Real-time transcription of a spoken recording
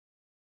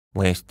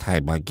waste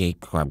time on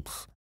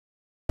GameGrumps.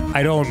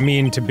 I don't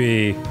mean to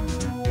be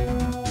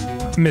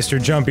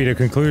Mr. Jumpy to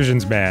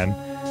Conclusions man,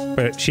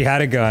 but she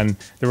had a gun,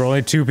 there were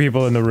only 2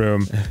 people in the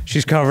room,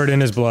 she's covered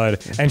in his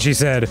blood, and she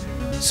said,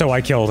 so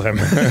I killed him.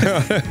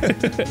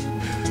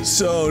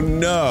 So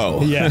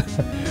no. Yeah.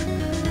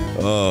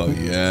 Oh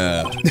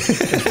yeah.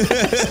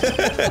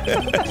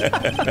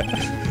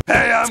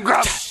 Hey, I'm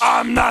Grump.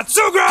 I'm not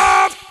so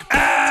Grump.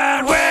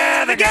 And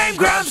we're the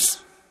GameGrumps.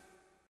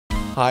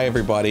 Hi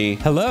everybody.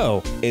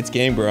 Hello. It's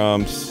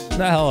GameGrumps.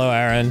 Hello,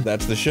 Aaron.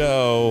 That's the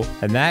show.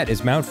 And that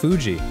is Mount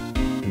Fuji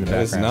in the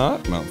That is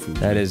background. not Mount Fuji.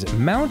 That is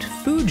Mount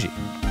Fuji.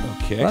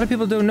 Okay. A lot of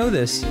people don't know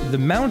this. The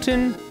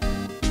mountain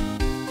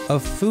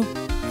of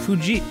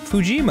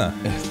Fujima.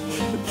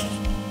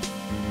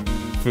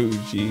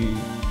 Fuji.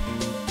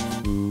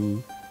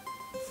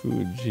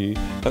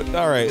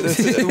 All right.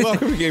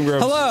 Welcome to GameGrumps.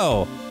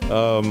 Hello.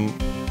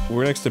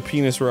 We're next to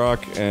Penis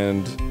Rock,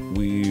 and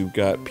we've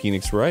got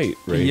Penis right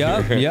here.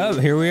 Yup,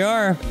 here we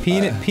are.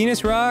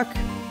 Penis Rock,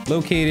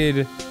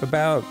 located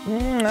about,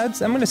 I'm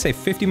gonna say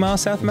 50 miles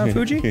south of Mount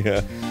Fuji?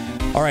 Yeah.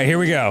 All right, here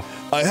we go.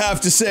 I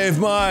have to save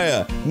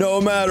Maya, no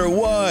matter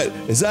what.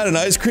 Is that an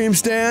ice cream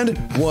stand?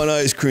 1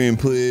 ice cream,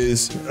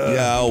 please.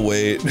 Yeah, I'll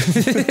wait.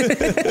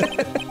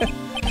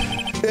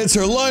 It's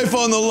her life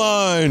on the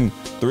line.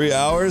 3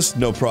 hours?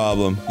 No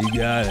problem. You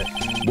got it.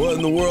 What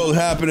in the world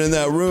happened in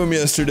that room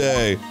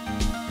yesterday?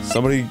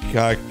 Somebody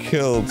got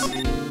killed.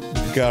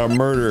 Got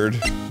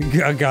murdered.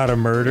 Got a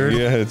murder?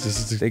 Yeah, it's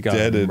just They got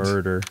deaded.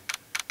 murder.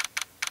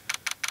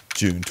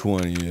 June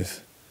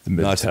 20th.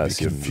 Not to be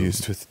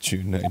confused with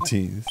June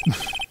 19th.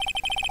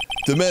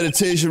 The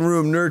meditation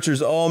room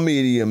nurtures all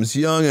mediums,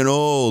 young and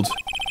old.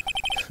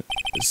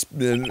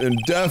 And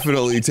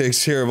definitely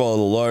takes care of all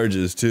the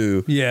larges,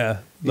 too. Yeah,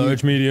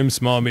 large mediums,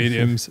 small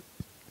mediums.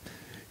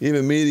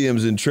 Even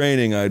mediums in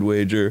training, I'd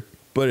wager.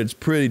 But it's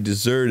pretty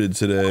deserted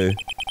today.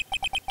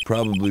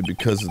 Probably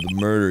because of the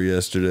murder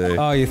yesterday.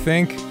 Oh, you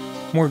think?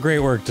 More great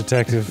work,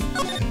 detective.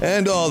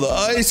 And all the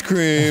ice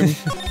cream.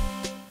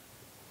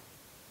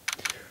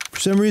 For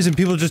some reason,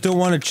 people just don't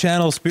want to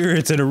channel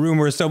spirits in a room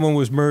where someone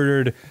was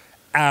murdered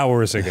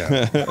hours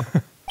ago.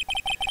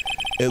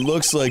 It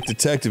looks like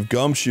Detective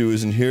Gumshoe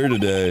isn't here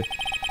today.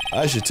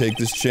 I should take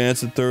this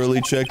chance and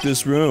thoroughly check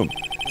this room.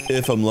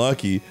 If I'm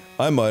lucky,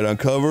 I might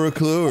uncover a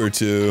clue or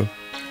two.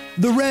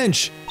 The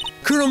wrench!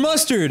 Colonel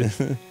Mustard!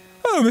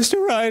 Oh, Mr.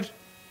 Wright.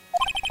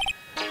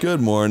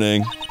 Good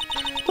morning.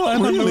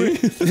 I'm on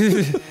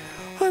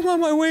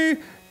my way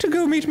to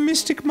go meet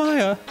Mystic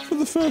Maya For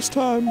the first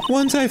time.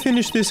 once I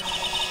finish this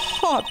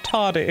hot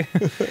toddy.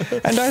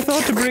 And I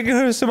thought to bring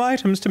her some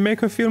items to make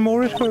her feel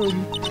more at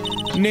home.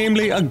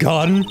 Namely, a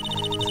gun,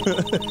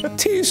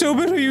 tea so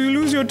bitter you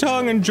lose your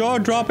tongue, and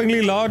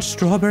jaw-droppingly large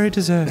strawberry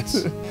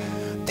desserts.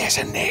 There's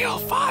a nail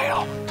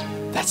file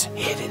that's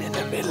hidden in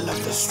the middle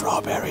of the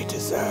strawberry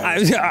dessert.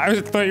 I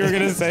thought you were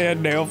gonna say a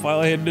nail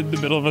file hidden in the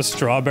middle of a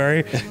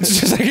strawberry. It's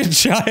just like a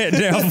giant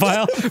nail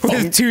file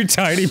with 2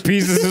 tiny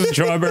pieces of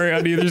strawberry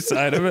on either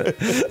side of it.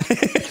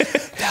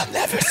 They'll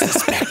never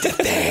suspect a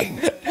thing.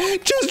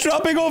 Just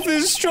dropping off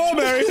this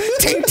strawberry.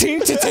 Ting,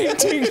 ting, ting, ting,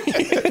 ting.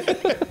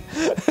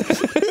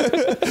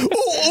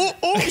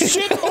 Oh,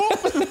 shit!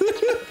 Oh.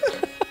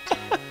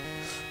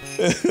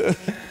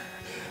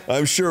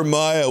 I'm sure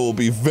Maya will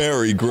be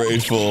very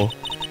grateful.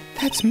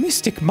 That's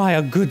Mystic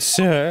Maya, good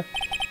sir.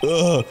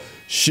 Ugh,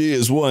 she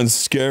is one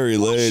scary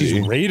lady.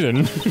 She's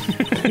Raiden.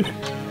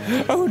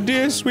 Oh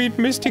dear sweet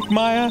Mystic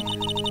Maya.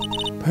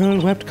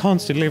 Pearl wept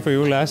constantly for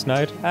you last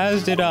night,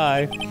 as did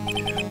I.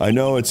 I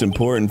know it's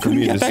important for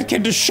me Get to... that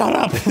kid to shut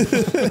up!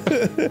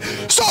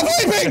 Stop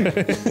weeping!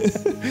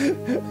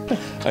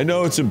 I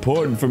know it's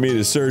important for me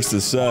to search the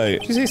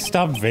site. Did you say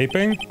stop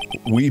vaping?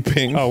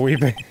 Weeping. Oh,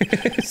 weeping.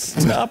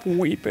 Stop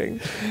weeping.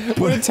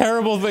 What a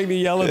terrible thing to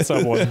yell at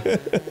someone.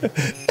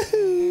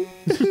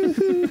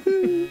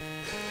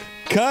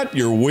 Cut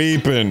your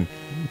weeping.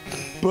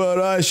 But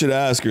I should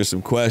ask her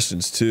some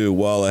questions too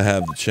while I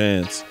have the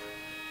chance.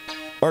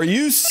 Are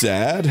you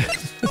sad?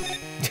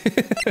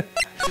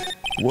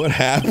 What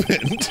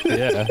happened?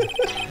 Yeah.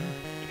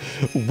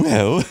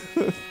 Well,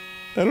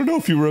 I don't know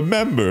if you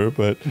remember,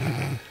 but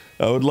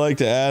I would like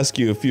to ask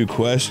you a few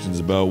questions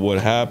about what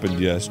happened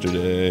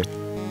yesterday.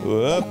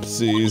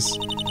 Whoopsies.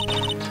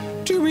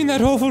 Do you mean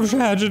that awful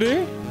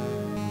tragedy?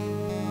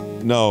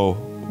 No,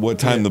 what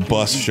time the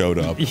bus showed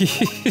up.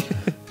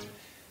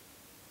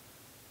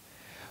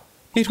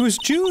 It was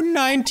June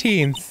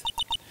 19th.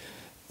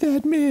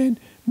 That man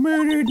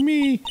murdered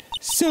me,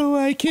 so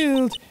I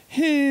killed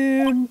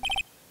him.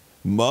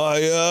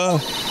 Maya!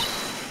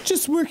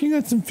 Just working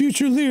on some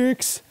future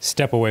lyrics.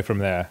 Step away from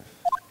there.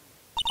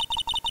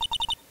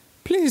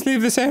 Please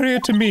leave this area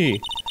to me.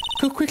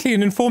 Go quickly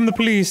and inform the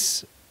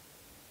police.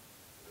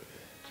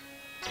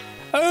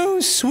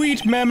 Oh,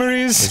 sweet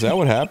memories. Is that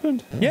what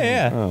happened?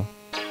 Yeah. Oh.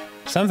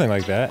 Something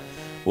like that.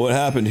 What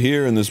happened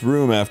here in this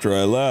room after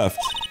I left?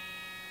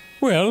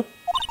 Well,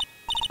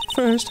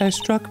 first I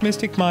struck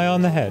Mystic Maya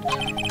on the head.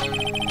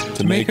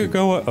 To make her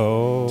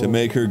go, To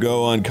make her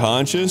go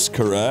unconscious,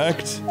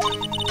 correct?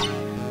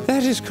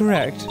 That is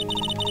correct.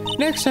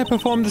 Next, I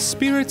performed the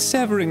spirit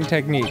severing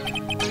technique.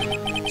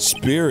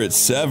 Spirit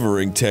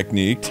severing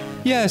technique?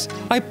 Yes,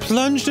 I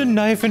plunged a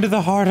knife into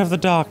the heart of the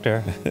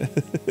doctor.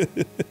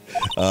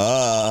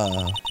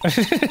 Ah.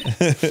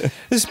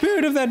 The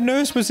spirit of that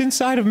nurse was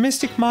inside of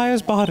Mystic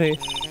Maya's body.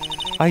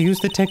 I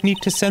used the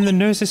technique to send the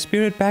nurse's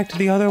spirit back to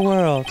the other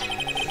world.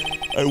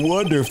 I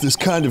wonder if this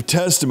kind of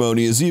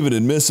testimony is even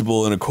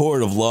admissible in a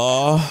court of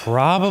law.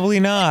 Probably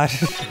not.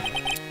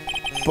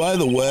 By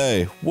the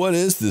way, what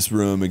is this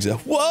room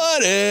exactly?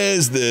 What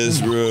is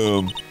this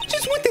room?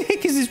 Just what the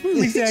heck is this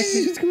room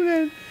exactly? What's going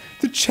on?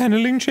 The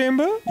channeling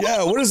chamber?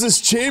 Yeah, what is this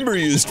chamber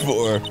used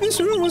for?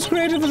 This room was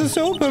created for the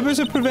sole purpose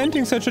of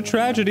preventing such a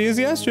tragedy as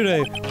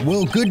yesterday.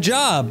 Well, good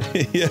job.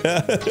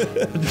 Yeah.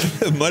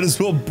 Might as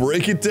well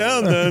break it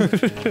down then.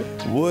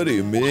 What do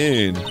you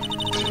mean?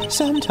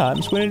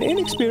 Sometimes, when an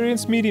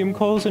inexperienced medium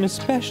calls an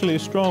especially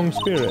strong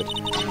spirit,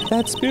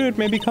 that spirit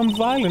may become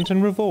violent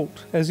and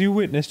revolt, as you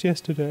witnessed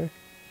yesterday.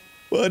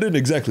 Well, I didn't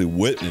exactly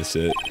witness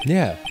it.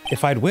 Yeah,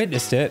 if I'd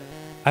witnessed it,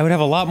 I would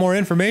have a lot more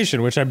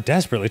information, which I'm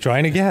desperately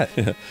trying to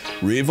get.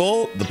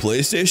 Revolt? The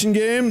PlayStation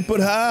game? But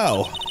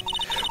how?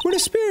 When a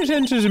spirit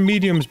enters a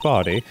medium's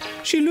body,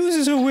 she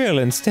loses her will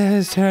and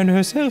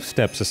herself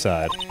steps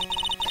aside.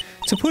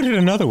 To put it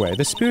another way,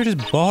 the spirit is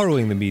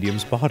borrowing the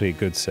medium's body,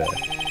 good sir.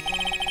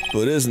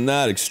 But isn't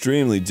that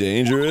extremely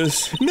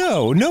dangerous?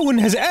 No one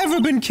has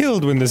ever been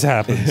killed when this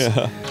happens.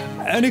 Yeah.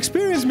 An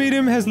experienced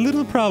medium has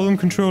little problem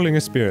controlling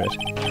a spirit.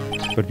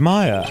 But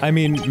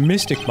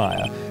Mystic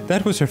Maya,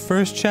 that was her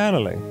first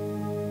channeling.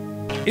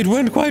 It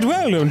went quite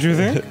well, don't you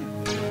think?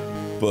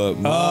 But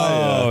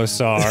Maya... Oh,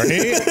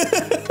 sorry.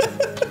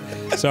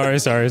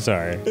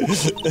 sorry.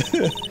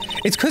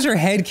 It's because her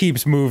head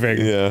keeps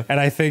moving. Yeah. And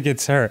I think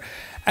it's her.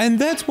 And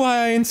that's why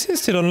I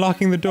insisted on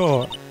locking the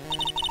door.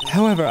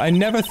 However, I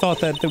never thought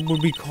that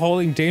would be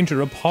calling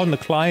danger upon the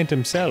client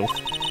himself.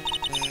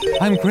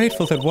 I'm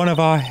grateful that one of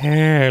our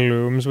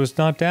heirlooms was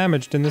not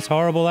damaged in this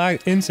horrible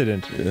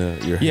incident.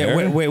 Your hair?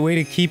 Yeah, way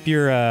to keep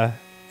your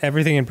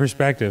everything in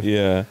perspective.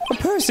 Yeah. A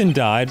person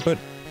died, but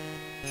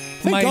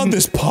Thank God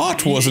this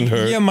pot wasn't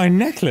hurt. Yeah, my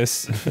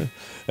necklace.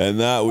 And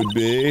that would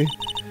be?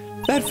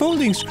 That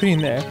folding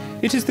screen there.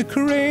 It is the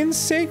Korean's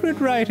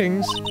sacred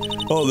writings.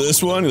 Oh,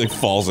 this one? He like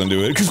falls into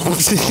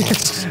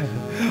it.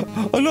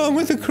 Along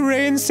with the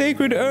Korean's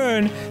sacred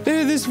urn,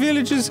 they're this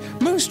village's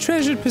most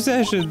treasured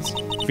possessions.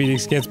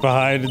 Phoenix gets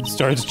behind and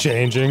starts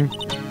changing.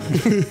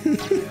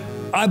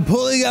 I'm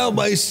pulling out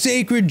my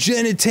sacred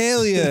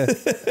genitalia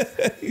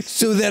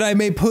so that I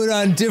may put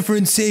on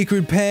different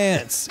sacred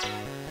pants.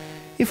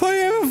 If I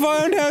ever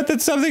found out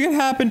that something had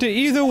happened to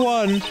either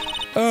one,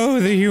 oh,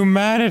 the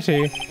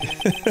humanity.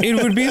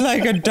 It would be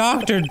like a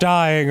doctor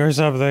dying or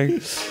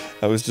something.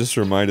 I was just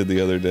reminded the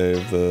other day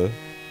of the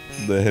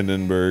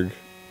Hindenburg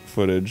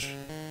footage.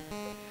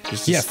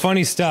 Yeah,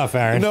 funny stuff,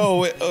 Aaron.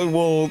 No,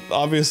 well,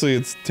 obviously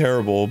it's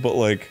terrible, but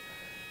like,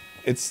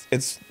 it's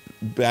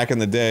back in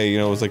the day, you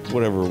know, it was like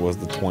whatever it was,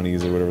 the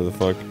 20s or whatever the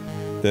fuck.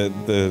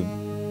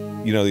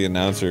 The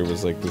announcer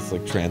was like this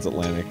like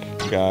transatlantic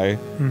guy,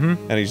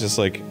 and he's just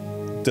like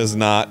does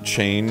not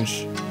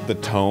change the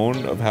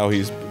tone of how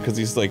because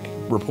he's like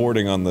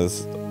reporting on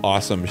this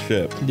awesome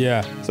ship.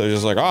 Yeah. So he's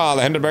just like, oh,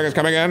 the Hindenburg is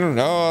coming in.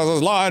 Oh, this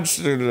is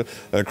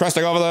launched.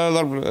 Crusting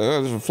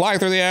over flying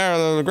through the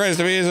air. The greatest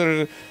of ease.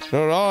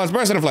 Oh, it's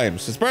bursting into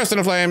flames. It's bursting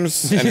into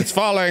flames, and it's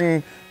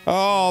falling.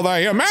 Oh,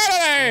 the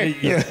humanity!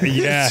 Yeah.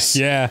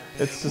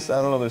 It's just,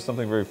 I don't know, there's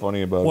something very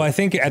funny about it. Well, I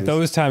think at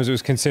those times it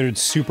was considered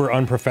super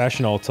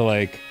unprofessional to,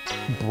 like,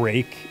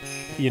 break,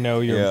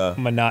 your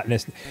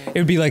monotonous... It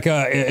would be like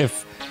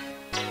if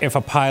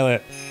a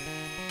pilot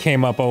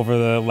came up over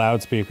the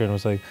loudspeaker and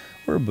was like,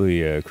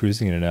 we're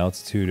cruising at an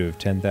altitude of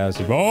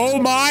 10,000... Oh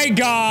my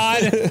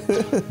god!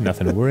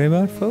 Nothing to worry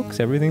about, folks.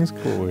 Everything's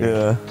cool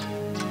here.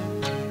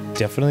 Yeah.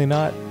 Definitely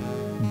not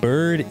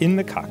bird in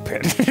the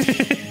cockpit.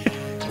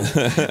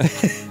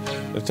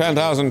 There's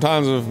 10,000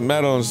 tons of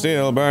metal and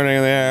steel burning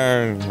in the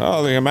air, and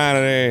the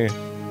humanity.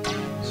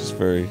 It's just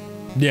very...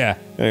 Yeah.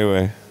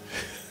 Anyway.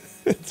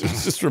 I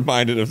was just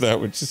reminded of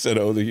that when she said,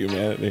 oh, the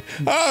humanity.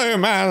 Oh, the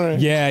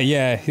humanity!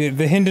 Yeah.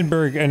 The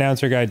Hindenburg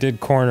announcer guy did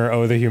corner,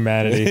 oh, the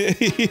humanity,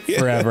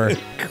 forever.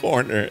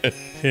 Corner it.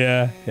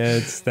 Yeah,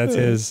 that's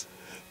his.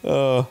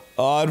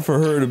 Odd for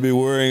her to be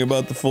worrying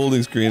about the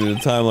folding screen at a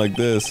time like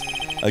this.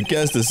 I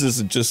guess this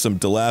isn't just some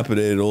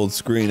dilapidated old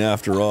screen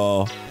after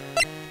all.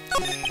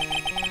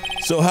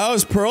 So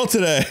how's Pearl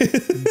today?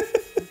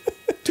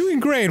 Doing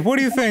great, what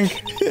do you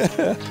think?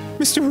 Yeah.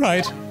 Mr.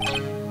 Wright.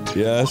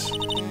 Yes?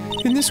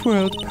 In this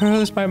world, Pearl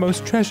is my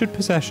most treasured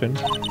possession.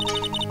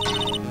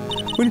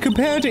 When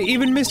compared to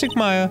even Mystic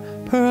Maya,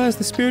 Pearl has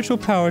the spiritual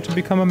power to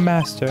become a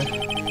master.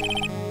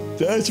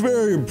 That's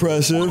very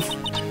impressive.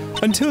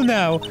 Until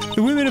now,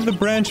 the women of the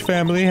Branch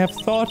family have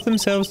thought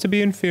themselves to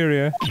be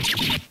inferior.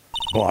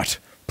 But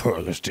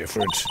Pearl is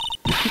different.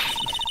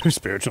 Her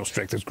spiritual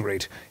strength is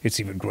great. It's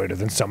even greater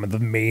than some of the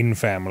main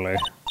family.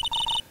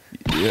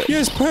 Yeah.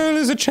 Yes, Pearl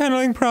is a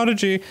channeling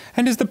prodigy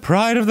and is the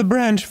pride of the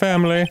Branch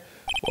family.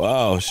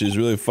 Wow, she's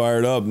really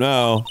fired up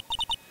now.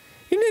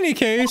 any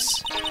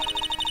case,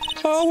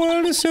 our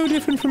world is so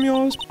different from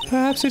yours.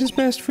 Perhaps it is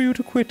best for you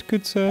to quit,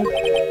 good sir.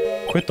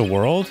 Quit the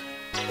world?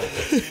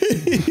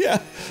 Yeah.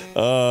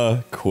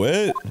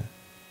 Quit?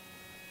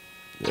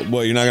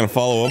 What, you're not gonna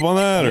follow up on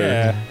that, or?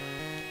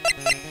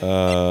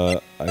 Yeah.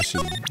 I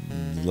should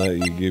let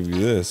you give you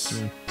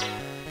this.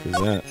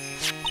 Present.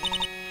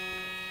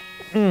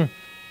 You're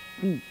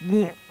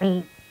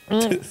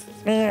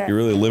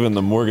really living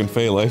the Morgan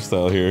Fay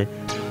lifestyle here.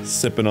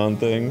 Sipping on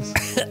things.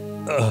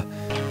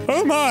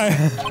 Oh my!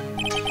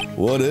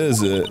 What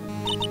is it?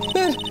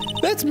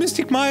 That's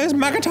Mystic Maya's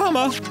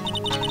Magatama.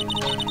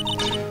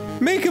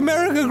 Make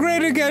America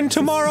great again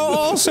tomorrow,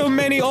 also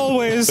many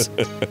always.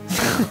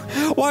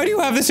 Why do you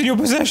have this in your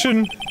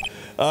possession?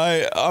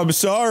 I'm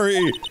sorry.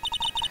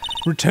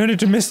 Return it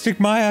to Mystic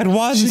Maya at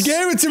once. She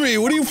gave it to me.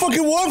 What do you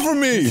fucking want from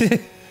me?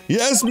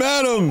 Yes,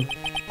 madam.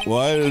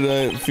 Why did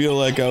I feel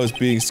like I was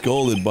being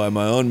scolded by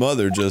my own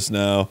mother just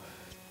now?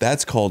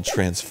 That's called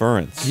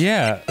transference.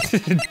 Yeah,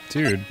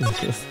 dude.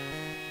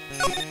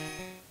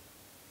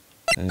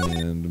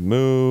 And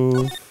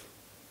move.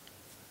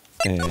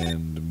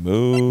 And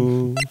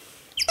move.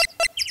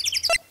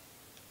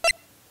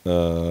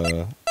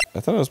 I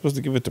thought I was supposed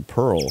to give it to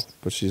Pearl,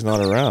 but she's not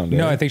around.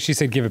 No, I think she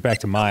said give it back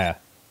to Maya.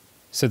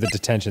 So the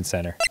detention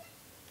center.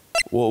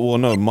 Well,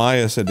 no,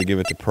 Maya said to give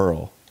it to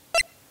Pearl.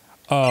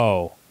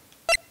 Oh.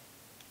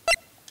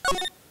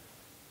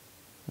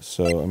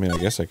 So, I mean, I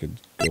guess I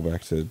could go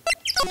back to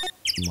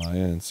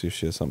Maya and see if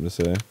she has something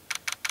to say.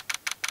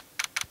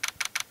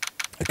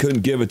 I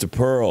couldn't give it to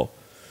Pearl.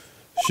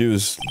 She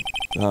was,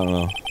 I don't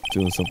know,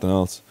 doing something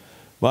else.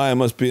 Maya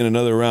must be in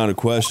another round of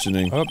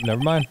questioning. Oh,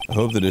 never mind. I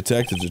hope the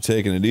detectives are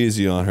taking it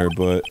easy on her,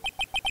 but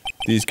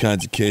these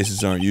kinds of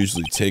cases aren't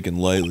usually taken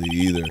lightly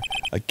either.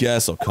 I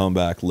guess I'll come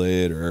back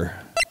later.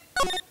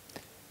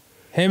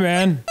 Hey,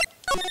 man.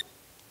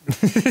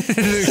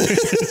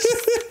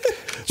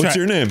 What's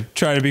your name?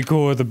 Try to be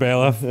cool with the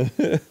bailiff.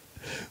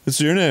 What's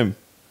your name?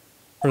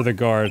 Or the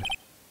guard.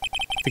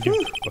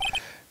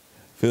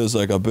 Feels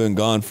like I've been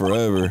gone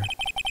forever,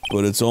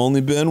 but it's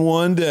only been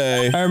one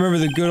day. I remember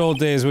the good old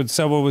days when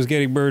someone was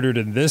getting murdered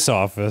in this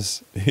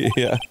office.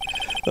 Yeah.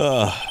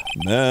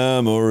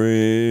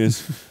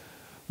 Memories.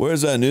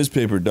 Where's that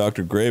newspaper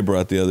Dr. Gray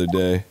brought the other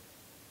day?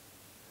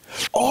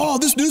 Oh,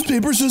 this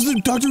newspaper says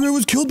that Dr. Gray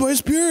was killed by a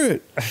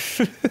spirit.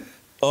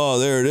 Oh,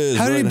 there it is.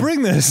 How did he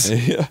bring this?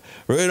 Yeah,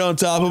 right on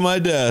top of my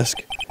desk.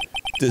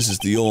 This is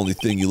the only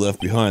thing you left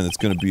behind that's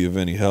going to be of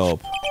any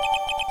help.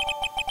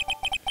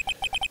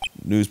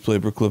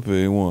 Newspaper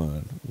clipping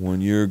 1.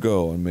 1 year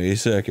ago, on May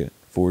 2nd,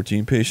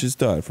 14 patients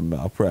died from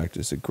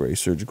malpractice at Gray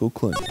Surgical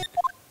Clinic.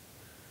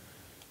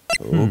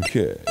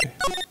 Okay.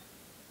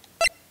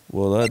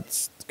 Well,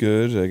 that's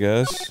good, I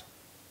guess.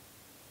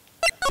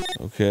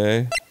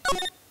 Okay.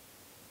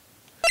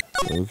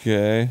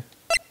 Okay.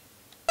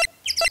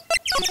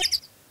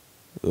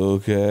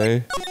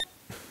 Okay.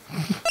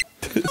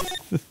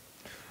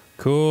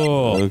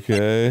 Cool.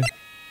 Okay.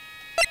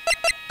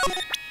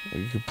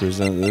 I could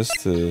present this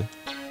to...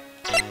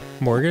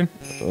 Morgan?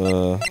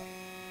 Well,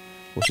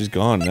 she's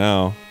gone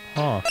now.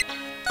 Huh.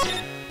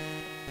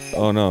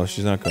 Oh no,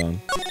 she's not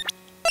gone.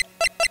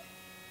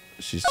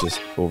 She's just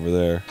over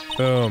there.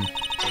 Boom.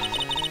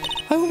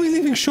 I will be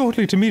leaving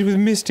shortly to meet with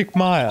Mystic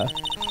Maya.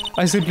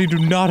 I simply do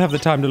not have the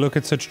time to look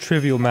at such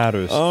trivial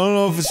matters. I don't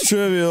know if it's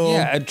trivial.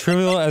 Yeah,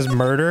 trivial as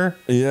murder.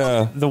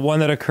 Yeah. The one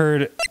that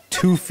occurred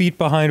 2 feet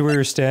behind where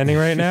you're standing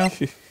right now.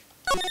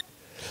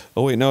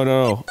 Oh wait,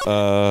 no.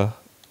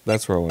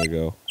 That's where I want to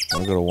go. I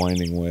want to go to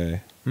Winding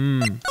Way.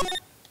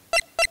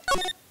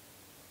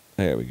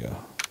 There we go.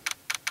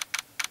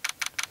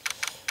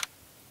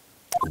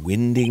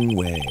 Winding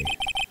Way.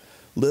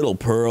 Little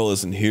Pearl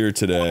isn't here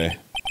today.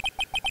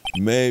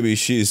 Maybe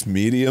she's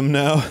medium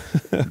now?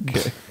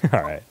 Okay.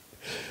 Alright.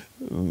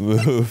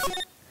 Move.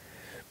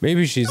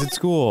 Maybe she's at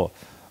school.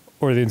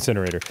 Or the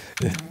incinerator.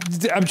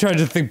 I'm trying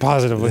to think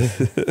positively.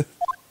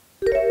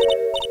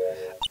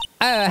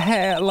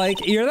 Hey,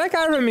 like, you're that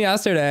guy from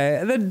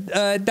yesterday.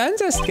 The,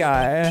 dentist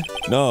guy.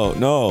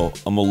 No,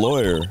 I'm a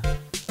lawyer.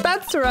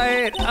 That's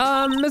right.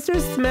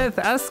 Mr. Smith,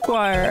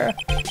 Esquire.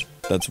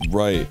 That's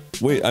right.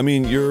 Wait, I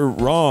mean, you're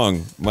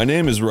wrong. My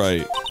name is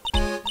right.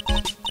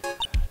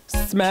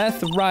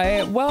 Smith,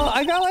 right? Well,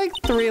 I got like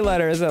 3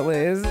 letters at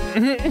least.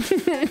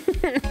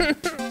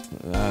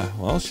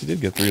 Well, she did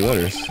get 3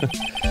 letters.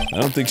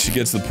 I don't think she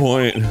gets the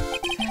point.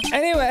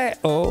 Anyway,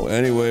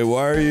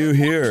 why are you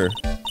here?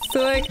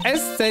 so like, I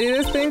study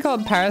this thing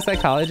called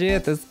parapsychology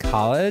at this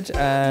college,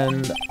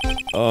 and...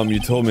 You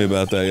told me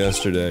about that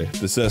yesterday.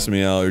 The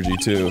sesame allergy,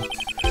 too.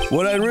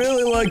 What I'd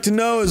really like to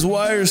know is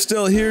why you're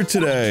still here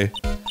today.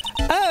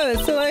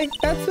 Oh, so like,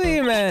 that's what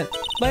you meant.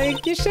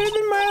 Like, you should have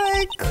been more,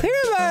 like, clear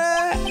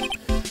about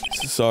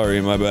it. Sorry,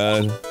 my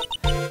bad.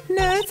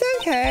 No, it's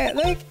okay.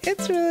 Like,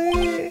 it's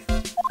really...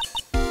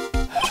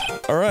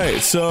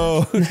 Alright,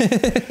 so...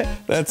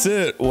 that's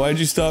it. Why'd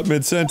you stop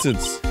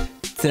mid-sentence?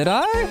 Did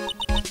I?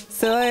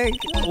 So like,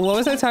 what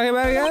was I talking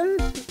about again?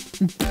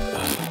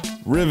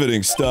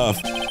 Riveting stuff.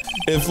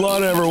 If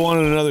Lana ever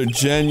wanted another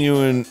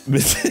genuine...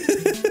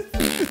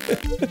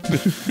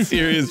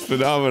 Mysterious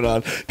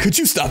phenomenon. Could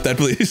you stop that,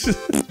 please?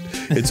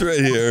 It's right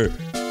here.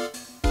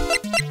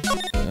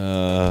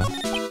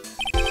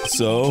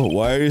 So,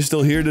 why are you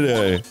still here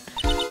today?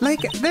 Like,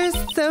 there's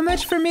so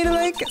much for me to,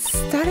 like,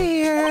 study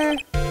here.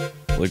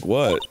 Like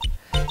what?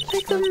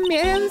 Like, the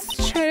mediums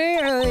trying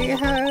to really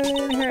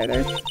inherit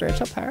their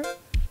spiritual power.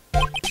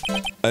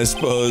 I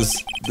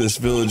suppose this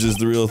village is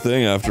the real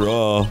thing after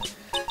all.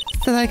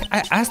 So, like,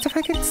 I asked if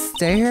I could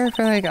stay here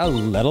for, like, a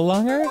little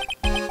longer.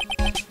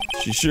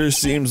 She sure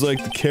seems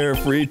like the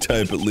carefree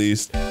type, at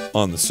least,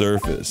 on the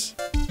surface.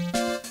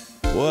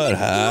 What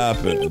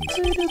happened?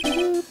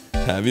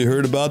 Have you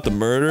heard about the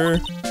murder?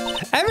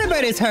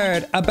 Everybody's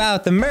heard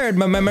about the murder.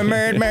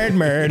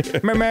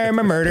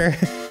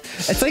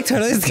 It's like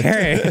totally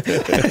scary.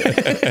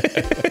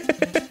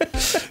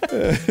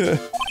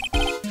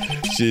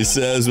 She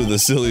says with a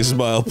silly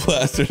smile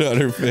plastered on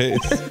her face.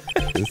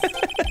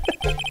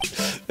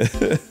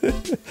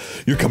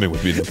 You're coming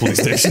with me to the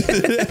police station.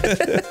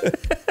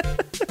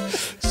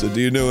 So do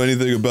you know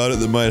anything about it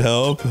that might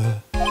help?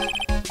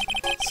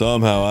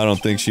 Somehow, I don't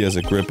think she has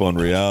a grip on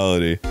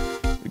reality.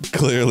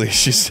 Clearly,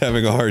 she's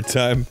having a hard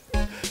time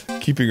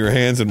keeping her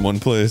hands in one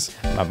place.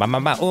 Let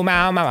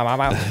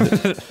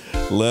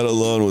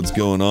alone what's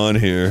going on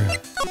here.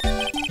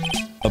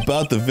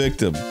 About the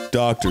victim,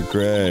 Dr.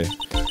 Gray.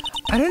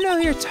 I don't know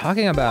who you're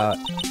talking about.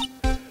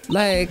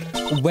 Like,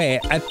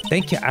 wait, I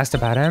think you asked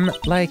about him,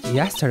 like,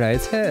 yesterday,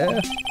 too.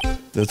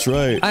 That's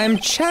right. I'm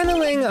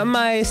channeling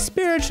my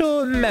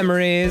spiritual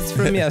memories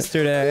from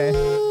yesterday.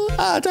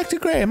 Dr.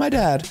 Gray, my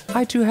dad.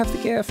 I do have the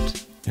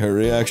gift. Her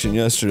reaction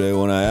yesterday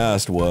when I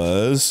asked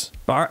was...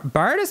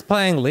 Bart is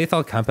playing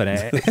Lethal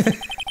Company.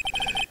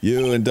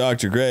 You and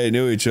Dr. Gray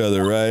knew each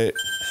other, right?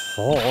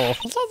 I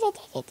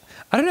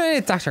don't know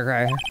any Dr.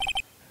 Gray.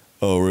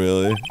 Oh,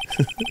 really?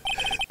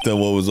 Then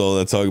what was all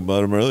that talk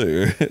about him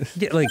earlier?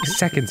 Yeah, like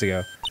seconds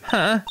ago.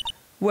 Huh?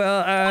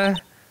 Well,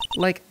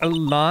 like a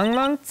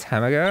long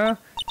time ago,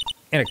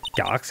 in a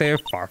galaxy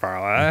far, far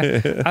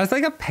away, I was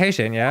like a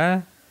patient,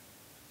 yeah?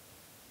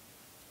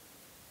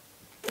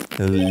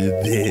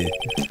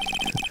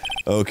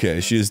 Okay,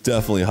 she is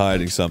definitely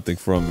hiding something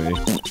from me.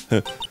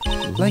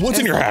 Like, What's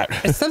in your hat?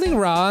 Is something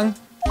wrong?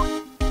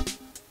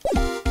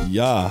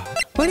 Yeah.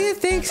 What do you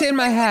think's in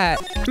my hat?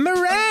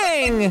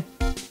 Meringue!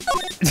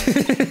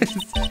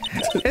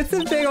 It's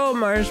a big old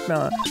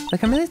marshmallow.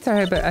 Like, I'm really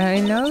sorry, but I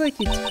know, like,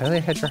 you totally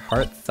had your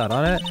heart set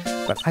on it,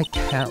 but I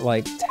can't,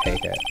 like,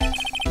 take it.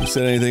 Who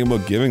said anything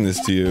about giving this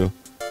to you?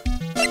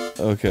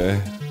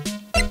 Okay.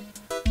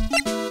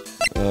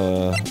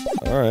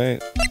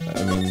 Alright.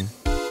 I mean,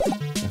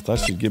 I thought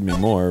she'd give me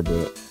more,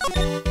 but...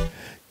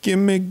 Give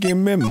me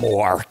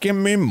more. Give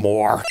me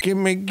more. Give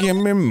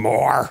me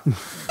more.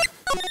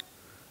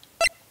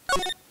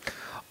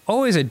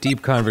 Always a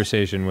deep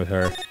conversation with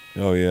her.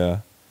 Oh, yeah.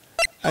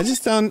 I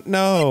just don't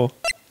know.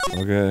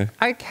 Okay.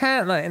 I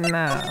can't, like,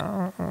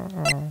 no.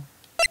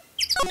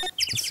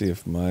 Let's see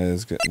if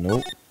Maya's got...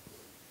 Nope.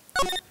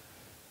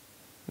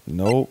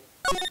 Nope.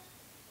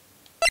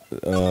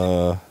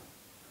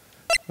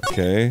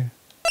 Okay.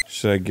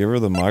 Should I give her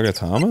the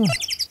Magatama?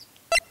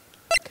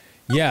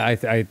 Yeah,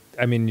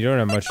 I mean, you don't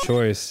have much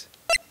choice.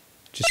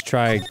 Just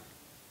try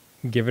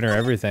giving her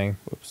everything.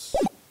 Whoops.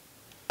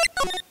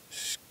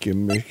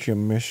 Gimme.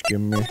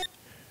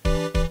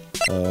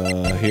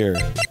 Here.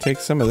 Take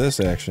some of this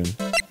action.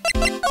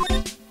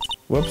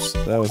 Whoops,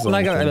 that was the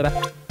Like wrong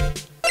thing.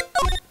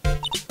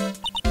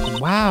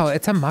 wow,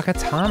 it's a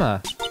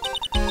Magatama.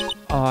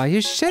 Aw,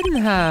 you shouldn't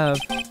have.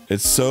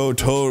 It's so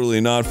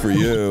totally not for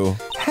you.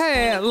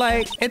 Hey,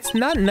 like, it's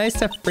not nice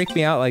to freak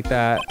me out like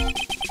that.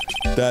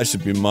 That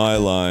should be my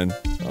line.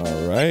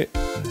 Alright.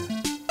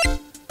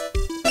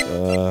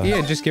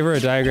 Yeah, just give her a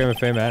diagram of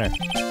Fey Manor.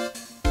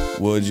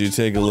 Would you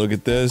take a look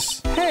at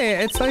this?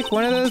 Hey, it's like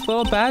one of those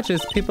little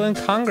badges people in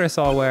Congress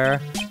all wear.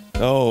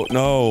 Oh,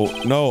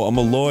 no, I'm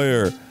a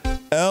lawyer.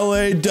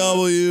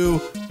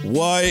 L-A-W-Y-E-R.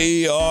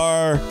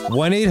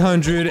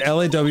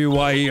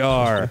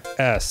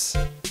 1-800-LAWYER-S.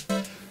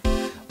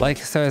 Like,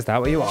 so is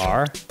that what you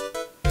are?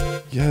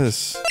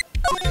 Yes.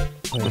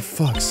 For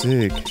fuck's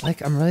sake.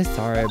 Like, I'm really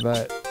sorry,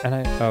 but...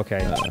 Okay,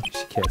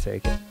 she can't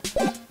take it.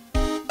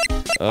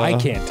 I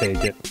can't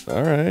take it.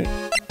 Alright.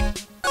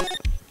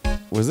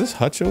 Was this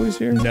Hutch always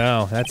here?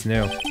 No, that's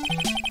new.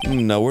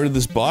 Now where did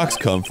this box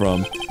come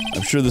from?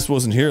 I'm sure this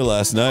wasn't here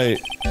last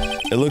night.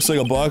 It looks like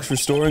a box for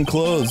storing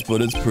clothes,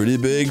 but it's pretty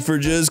big for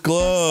just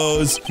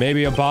clothes.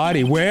 Maybe a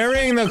body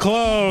wearing the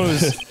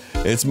clothes.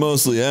 It's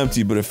mostly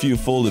empty, but a few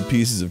folded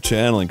pieces of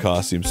channeling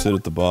costumes sit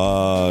at the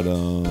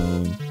bottom.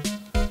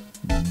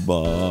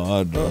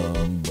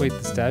 Wait,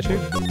 the statue?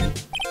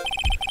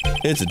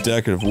 It's a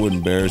decorative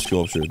wooden bear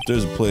sculpture.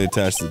 There's a plate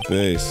attached to the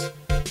base.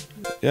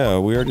 Yeah,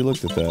 we already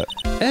looked at that.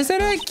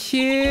 Isn't it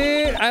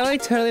cute? I,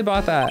 like, totally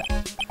bought that.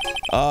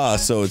 Ah,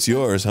 so it's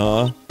yours,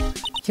 huh?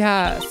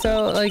 Yeah,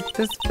 so, like,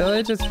 this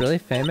village is really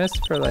famous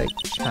for, like,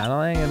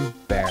 channeling and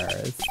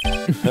bears.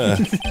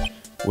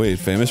 Wait,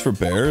 famous for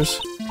bears?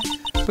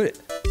 But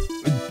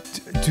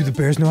do the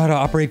bears know how to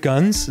operate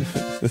guns?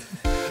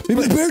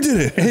 Maybe the bear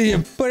did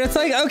it. But it's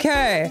like,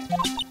 okay,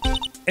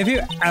 if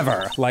you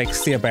ever like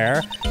see a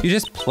bear, you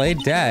just play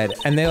dead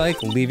and they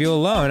like leave you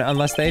alone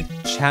unless they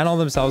channel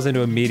themselves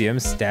into a medium,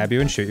 stab you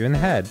and shoot you in the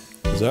head.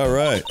 Is that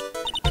right?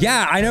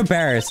 Yeah, I know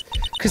bears.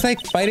 Cause like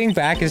fighting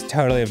back is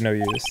totally of no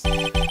use.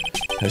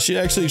 Has she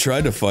actually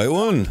tried to fight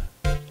one?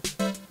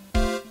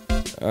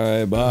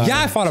 Alright, bye.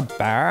 Yeah, I fought a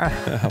bear.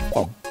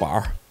 A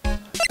bar.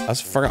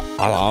 That's freaking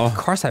Of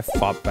course I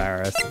fought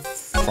bears.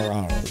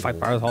 Fight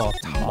bears all the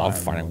time. love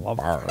fighting Love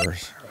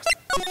bars.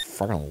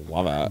 Fucking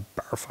love it.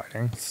 bear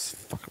fighting. It's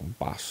fucking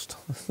bust.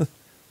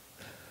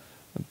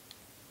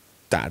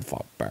 Dad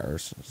fought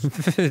bears.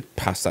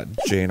 Pass that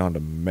gene on to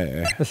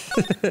me.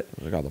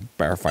 I got the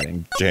bear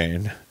fighting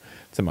gene.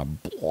 It's in my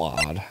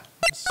blood.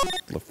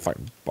 Love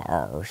fighting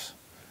bars.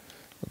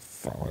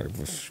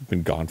 I've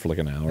been gone for like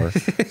an hour.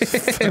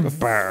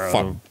 Bears.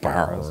 Fuck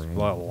bars. I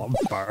love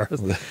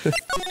bears.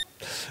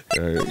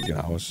 You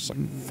know, it's just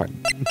like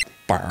fighting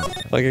bars.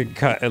 Like it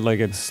cut, like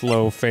it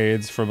slow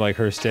fades from like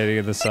her standing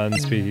in the sun,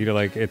 speaking to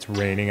like it's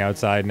raining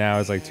outside now.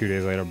 It's like 2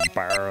 days later.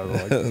 Bear,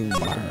 like,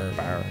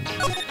 bear.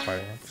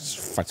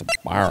 Fight some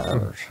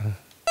bars.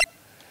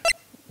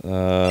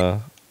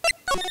 All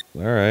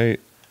right.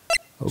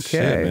 Okay.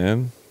 Shit,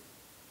 man.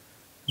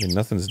 I mean,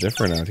 nothing's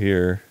different out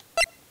here.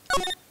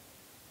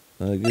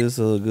 I guess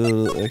I'll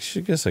go.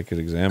 Actually, I guess I could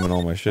examine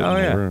all my shit in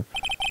my room.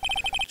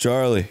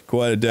 Charlie,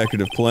 quite a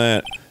decorative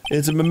plant.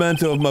 It's a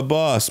memento of my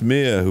boss,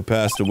 Mia, who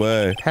passed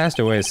away. Passed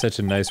away is such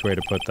a nice way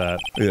to put that.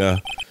 Yeah.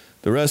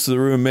 The rest of the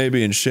room may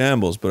be in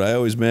shambles, but I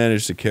always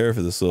managed to care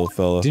for this little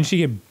fella. Didn't she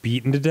get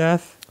beaten to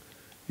death?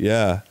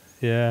 Yeah.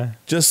 Yeah.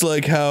 Just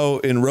like how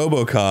in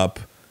RoboCop,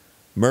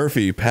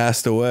 Murphy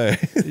passed away.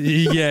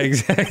 Yeah,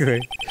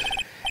 exactly.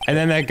 And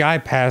then that guy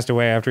passed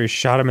away after he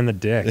shot him in the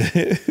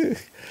dick.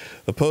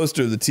 A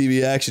poster of the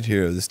TV action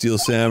hero, the Steel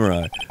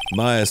Samurai.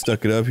 Maya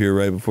stuck it up here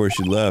right before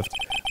she left.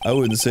 I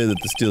wouldn't say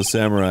that the Steel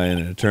Samurai and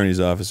an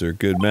attorney's office are a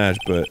good match,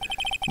 but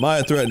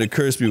Maya threatened to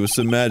curse me with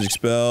some magic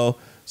spell,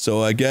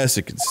 so I guess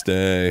it can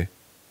stay.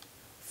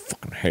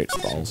 Fucking hate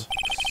spells.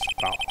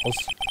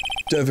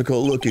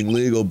 Difficult-looking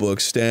legal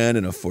books stand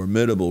in a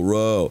formidable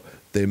row.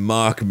 They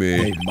mock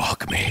me.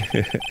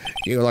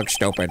 You look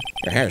stupid.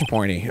 Your hair's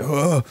pointy.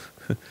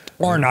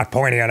 Or not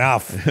pointy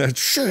enough.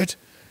 Shit.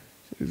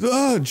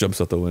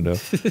 Jumps out the window.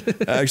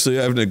 Actually,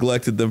 I've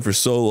neglected them for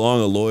so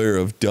long. A layer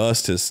of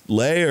dust has A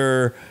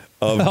lawyer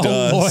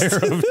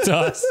of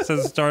dust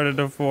has started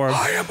to form.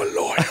 I am a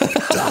lawyer of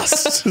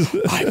dust.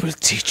 I will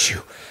teach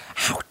you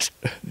how to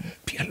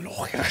be a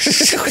lawyer.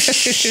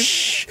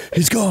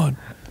 He's gone.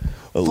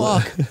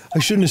 Fuck, I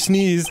shouldn't have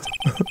sneezed.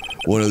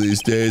 One of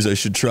these days, I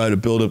should try to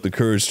build up the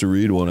courage to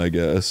read one, I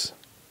guess.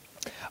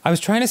 I was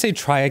trying to say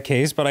try a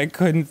case, but I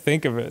couldn't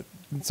think of it.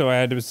 So I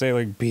had to say,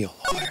 like, be a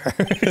lawyer.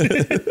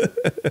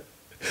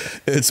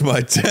 It's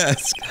my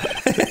task.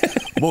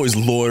 I'm always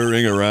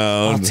lawyering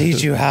around. I'll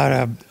teach you how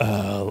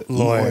to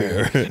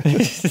lawyer.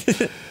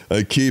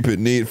 I keep it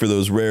neat for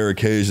those rare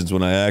occasions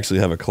when I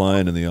actually have a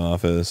client in the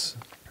office.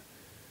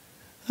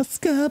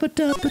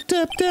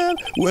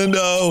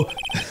 Window!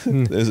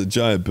 There's a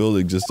giant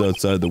building just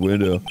outside the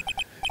window.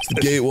 It's the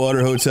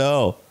Gatewater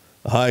Hotel,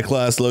 a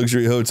high-class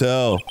luxury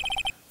hotel.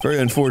 Very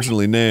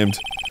unfortunately named.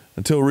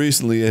 Until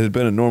recently, it had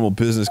been a normal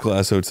business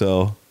class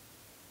hotel.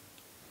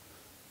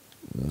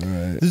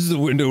 Alright. This is the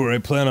window where I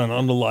plan on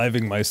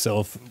unaliving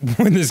myself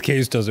when this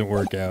case doesn't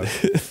work out.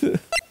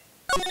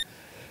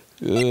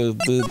 Oh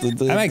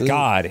my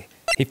god,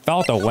 he fell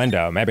out the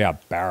window. Maybe a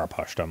bear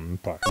pushed him.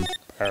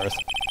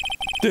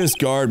 This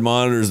guard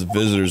monitors the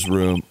visitor's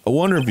room. I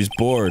wonder if he's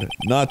bored.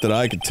 Not that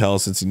I could tell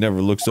since he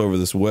never looks over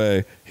this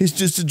way. He's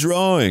just a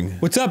drawing.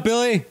 What's up,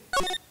 Billy?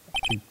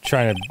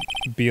 Trying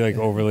to be like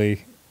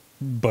overly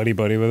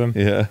buddy-buddy with him.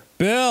 Yeah.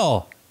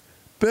 Bill!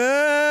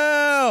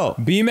 Bill!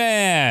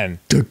 B-Man!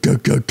 Go, go,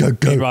 go, go,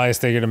 go. Meanwhile, he's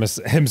thinking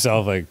to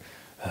himself like,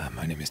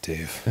 my name is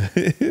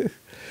Dave.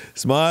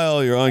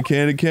 Smile, you're on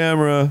candid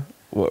camera.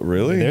 What,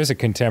 really? There's a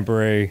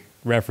contemporary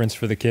reference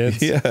for the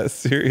kids. Yeah,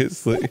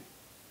 seriously.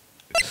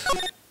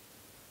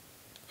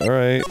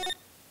 Alright.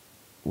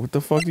 What the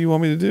fuck do you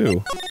want me to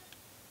do?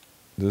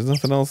 There's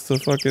nothing else to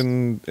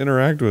fucking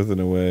interact with in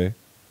a way.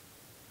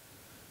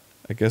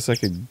 I guess I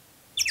could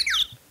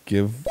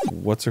give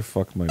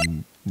what's-her-fuck my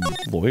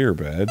lawyer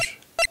badge.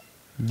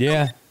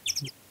 Yeah.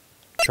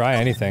 Try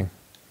anything.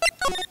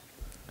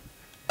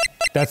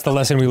 That's the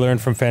lesson we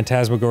learned from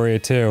Phantasmagoria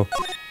 2.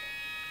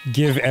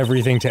 Give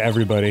everything to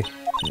everybody.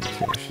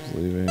 Okay, she's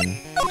leaving.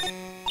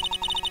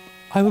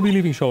 I will be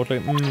leaving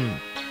shortly.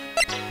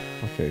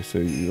 Okay, so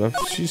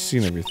she's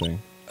seen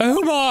everything.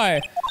 Oh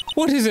my!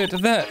 What is it?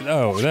 That we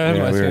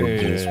already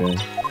did this one.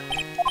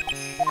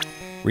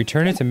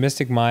 Return it to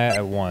Mystic Maya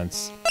at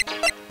once.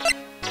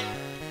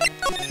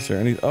 Is there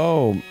any?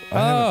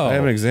 I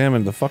haven't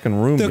examined the fucking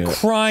room The yet.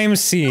 crime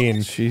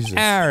scene. Jesus.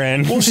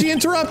 Aaron. Well, she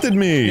interrupted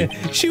me.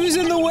 She was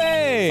in the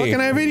way. Fucking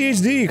have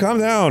ADHD. Calm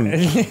down.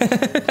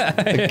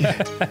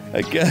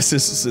 I guess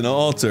this is an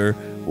altar.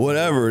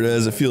 Whatever it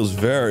is, it feels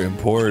very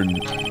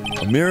important.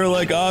 A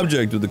mirror-like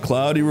object with a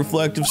cloudy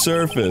reflective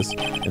surface,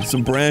 and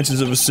some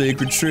branches of a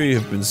sacred tree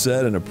have been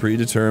set in a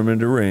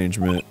predetermined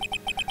arrangement.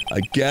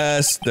 I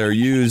guess they're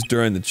used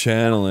during the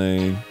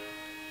channeling.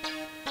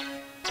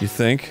 You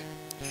think?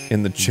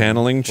 In the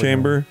channeling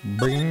chamber?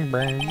 Bring,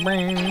 bring,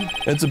 bring.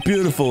 It's a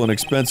beautiful and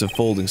expensive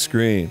folding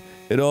screen.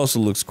 It also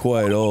looks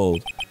quite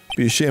old.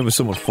 Be a shame if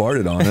someone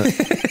farted on it.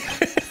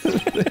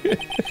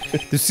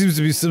 There seems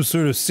to be some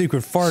sort of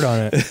secret fart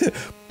on it.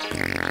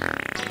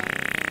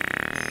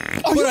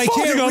 But I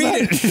can't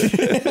read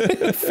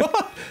it.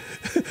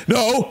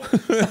 No!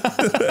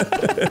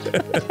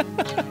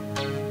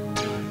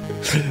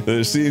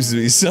 There seems to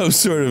be some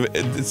sort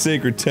of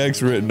sacred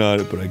text written on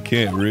it, but I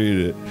can't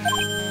read it.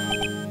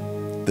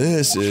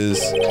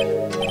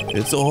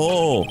 It's a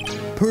hole.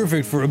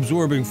 Perfect for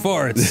absorbing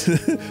farts.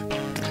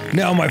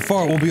 Now my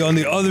fart will be on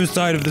the other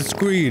side of the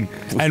screen,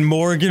 and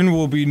Morgan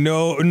will be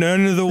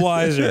none of the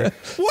wiser.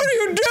 What are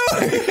you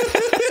doing?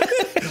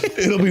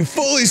 It'll be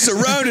fully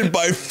surrounded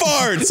by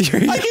farts.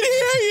 I can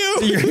hear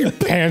you. Your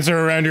pants are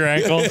around your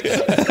ankles.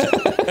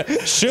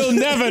 She'll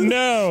never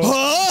know.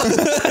 Huh?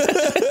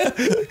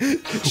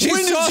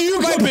 When did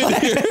you come in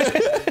here?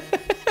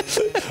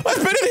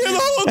 I've been in here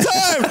the whole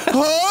time.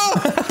 Huh?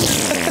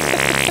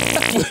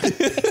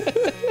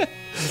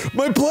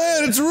 My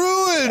plan, it's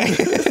ruined.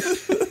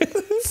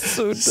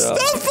 So dumb.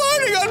 Stop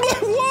farting on my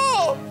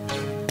wall.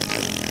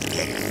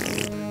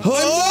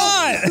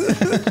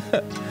 Huh?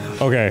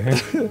 Okay.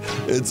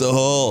 It's a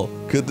hole.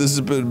 Could this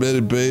have been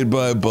made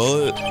by a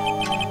bullet?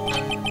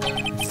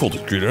 Full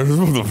screen.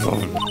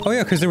 Oh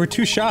yeah, because there were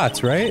 2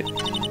 shots, right?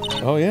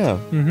 Oh yeah.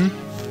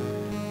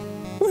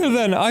 Well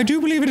then, I do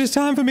believe it is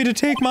time for me to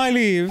take my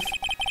leave.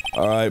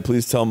 All right,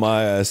 please tell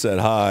Maya I said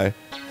hi.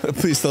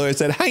 Please tell her I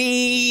said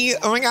hi.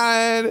 Oh my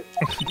god.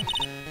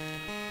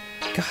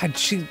 God,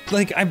 she,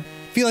 like, I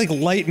feel like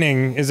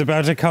lightning is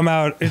about to come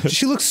out.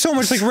 She looks so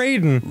much like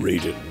Raiden.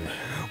 Raiden.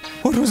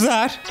 What was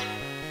that?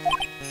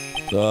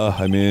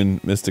 I mean,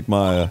 Mystic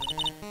Maya.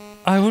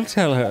 I will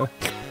tell her.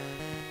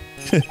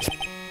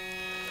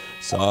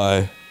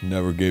 Sigh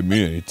never gave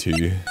me any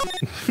tea.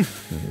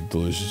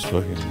 Delicious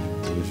fucking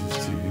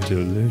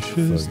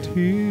delicious tea.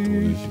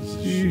 Delicious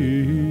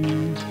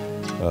tea.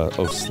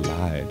 Oh,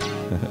 slide.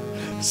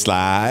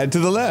 Slide to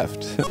the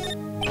left.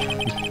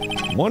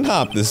 One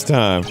hop this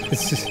time.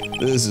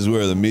 This is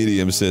where the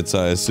medium sits,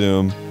 I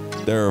assume.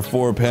 There are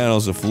 4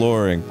 panels of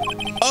flooring.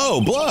 Oh,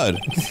 blood!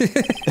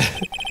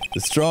 The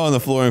straw on the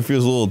flooring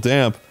feels a little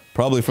damp,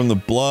 probably from the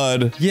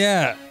blood.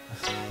 Yeah.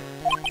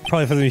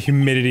 Probably from the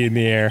humidity in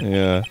the air.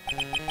 Yeah.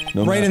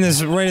 Right in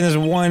this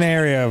one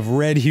area of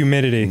red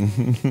humidity.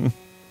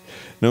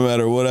 No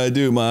matter what I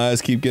do, my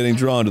eyes keep getting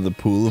drawn to the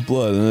pool of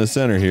blood in the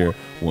center here.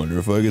 Wonder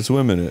if I can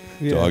swim in it.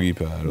 Yeah. Doggy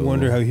paddle.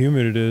 Wonder how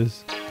humid it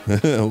is.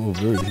 Oh,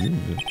 very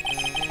humid.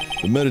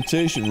 The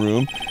meditation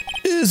room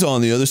is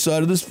on the other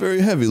side of this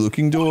very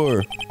heavy-looking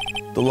door.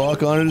 The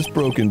lock on it is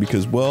broken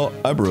because, well,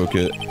 I broke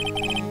it.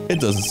 It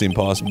doesn't seem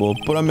possible,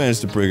 but I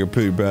managed to break it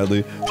pretty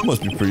badly.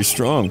 Must be pretty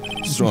strong.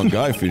 Strong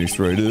guy, Phoenix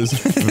Wright is.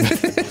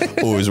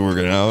 Always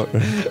working out,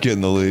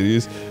 getting the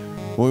ladies.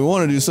 When we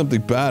want to do something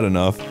bad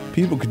enough,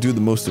 people could do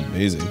the most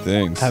amazing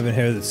things. Having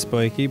hair that's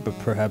spiky, but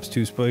perhaps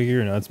too spiky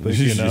or not spiky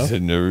You enough.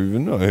 said never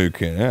even know. Hey, you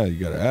can't ask. You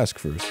gotta ask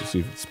first to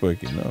see if it's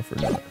spiky enough or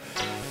not.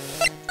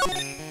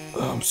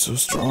 Oh, I'm so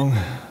strong.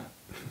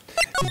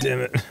 Damn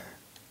it.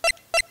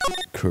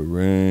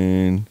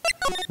 Corinne.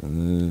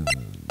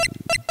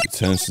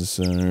 Detention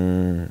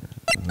center.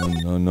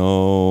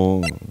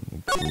 No.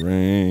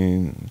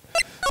 Corinne.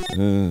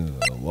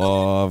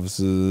 Law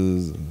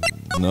offices.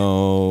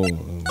 No.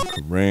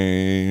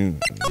 Corinne.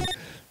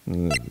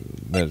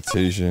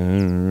 Meditation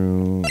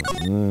room.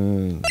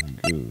 One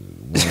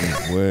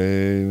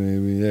way,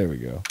 maybe. There we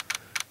go.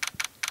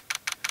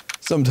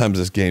 Sometimes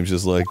this game's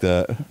just like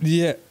that.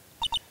 Yeah.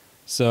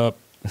 Sup?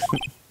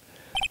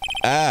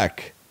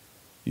 Ack,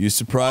 you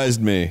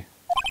surprised me.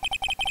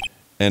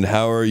 And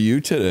how are you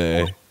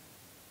today?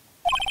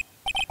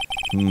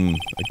 I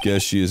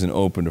guess she isn't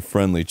open to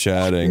friendly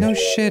chatting. No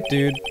shit,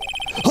 dude.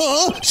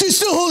 Huh? She's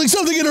still holding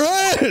something in her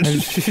hand!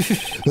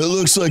 It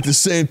looks like the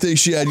same thing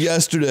she had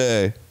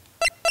yesterday.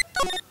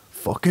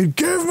 Fucking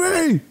give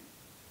me!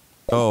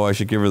 Oh, I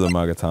should give her the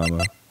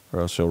Magatama,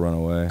 or else she'll run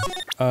away.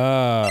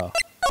 Oh.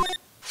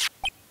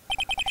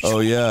 Oh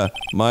yeah,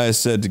 Maya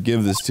said to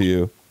give this to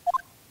you.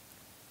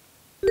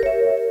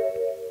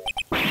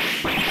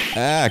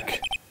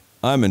 Ack,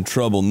 I'm in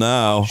trouble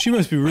now. She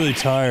must be really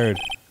tired.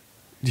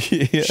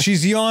 Yeah.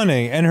 She's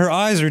yawning, and her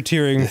eyes are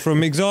tearing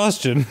from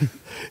exhaustion.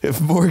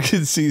 If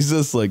Morgan sees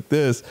us like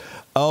this,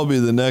 I'll be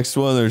the next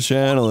one they're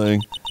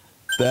channeling.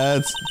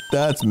 That's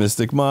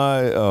Mystic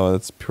Maya. Oh,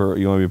 that's Pearl.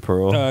 You want to be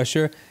Pearl?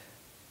 Sure.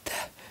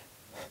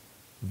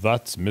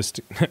 That's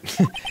Mystic. That's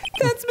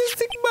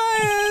Mystic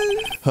Maya.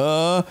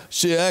 Huh?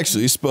 She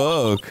actually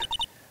spoke.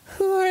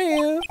 Who are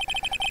you?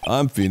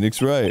 I'm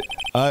Phoenix Wright.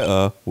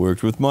 I,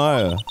 worked with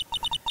Maya.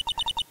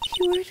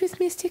 You worked with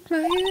Mystic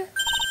Maya?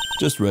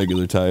 Just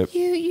regular type.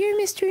 You're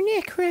Mr.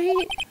 Nick,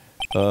 right?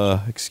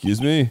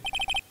 Excuse me?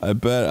 I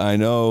bet I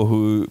know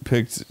who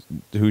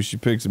she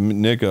picked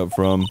Nick up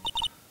from.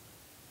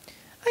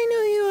 I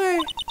know you are.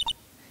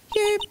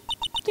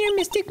 You're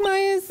Mystic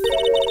Maya's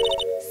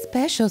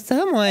special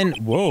someone.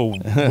 Whoa,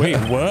 wait,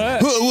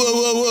 what?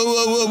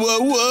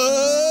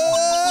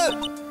 What?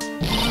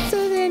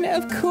 So then,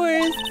 of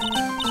course,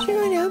 you're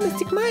going to help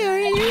Mystic Maya,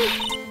 aren't you?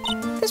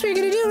 That's what you're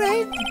gonna do,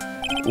 right?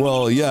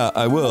 Well, yeah,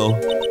 I will.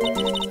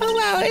 Oh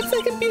wow, it's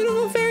like a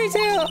beautiful fairy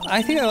tale.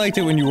 I think I liked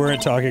it when you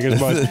weren't talking as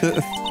much.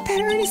 That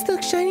earnest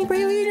look shining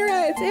brightly in your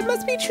eyes. It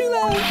must be true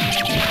love.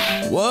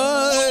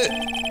 What?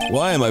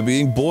 Why am I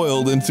being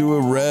boiled into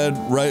a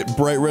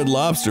bright red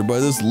lobster by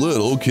this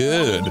little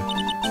kid?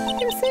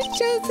 I'm so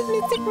jealous of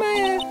Mystic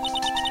Maya.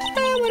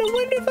 Oh, what a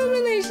wonderful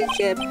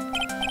relationship.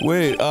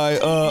 Wait,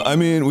 I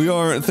mean,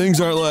 things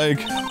aren't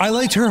like... I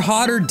liked her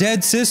hotter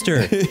dead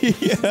sister.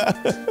 Yeah.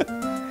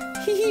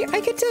 I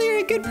can tell you're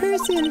a good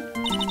person.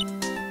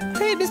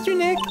 Alright, Mr.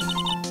 Nick.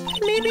 I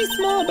may be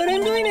small, but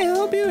I'm going to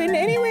help you in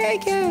any way I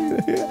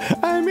can.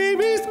 I may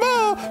be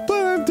small,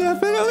 but I'm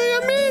definitely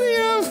a medium.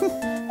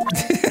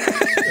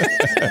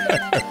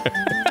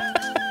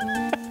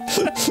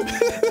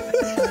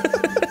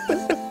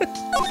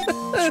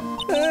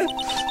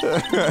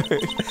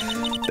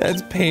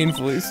 That's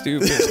painfully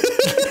stupid.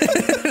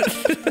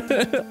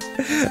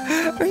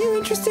 Are you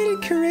interested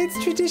in Korean's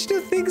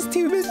traditional things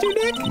too, Mr.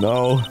 Nick?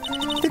 No.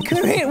 The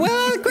Korean,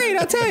 well, great,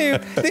 I'll tell you.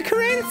 The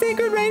Korean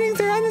sacred writings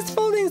are on this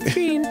folding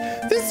screen.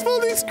 This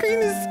folding screen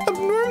is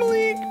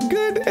abnormally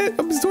good at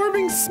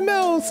absorbing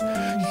smells.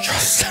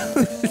 Yes.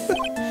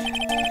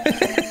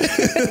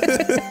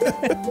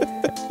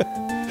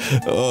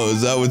 Oh,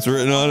 is that what's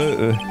written on it?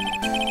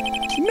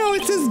 No,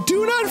 it says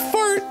do not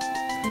fart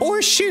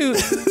or shoot.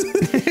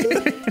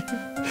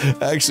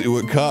 Actually,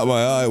 what caught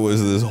my eye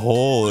was this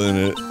hole in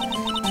it.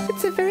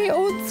 It's a very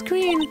old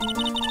screen.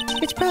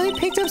 It's probably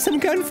picked up some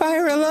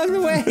gunfire along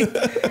the way.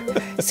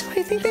 So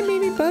I think that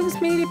maybe bugs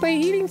made it by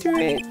eating through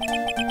it.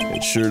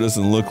 It sure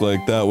doesn't look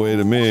like that way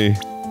to me.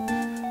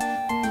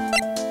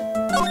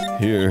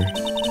 Here.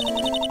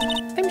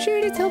 I'm sure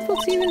it is helpful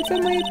to you in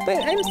some way, but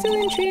I'm still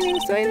in training,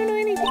 so I don't know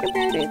anything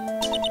about it.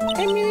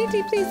 I'm really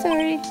deeply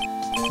sorry.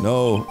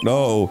 No!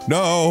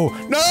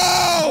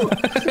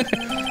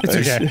 It's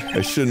okay.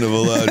 I shouldn't have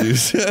allowed you.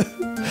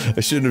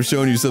 I shouldn't have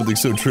shown you something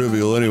so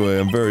trivial anyway.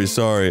 I'm very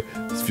sorry.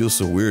 It feels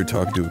so weird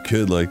talking to a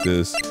kid like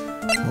this.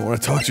 I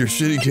want to talk to your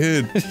shitty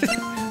kid.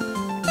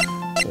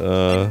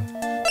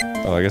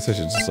 Oh, I guess I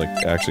should just, like,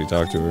 actually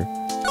talk to her.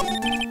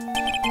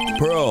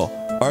 Pearl,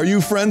 are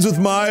you friends with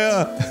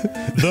Maya?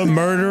 The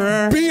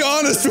murderer? Be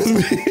honest with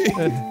me!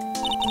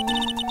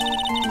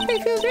 I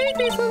feel very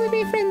grateful to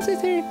be friends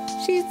with her.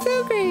 She's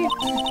so great.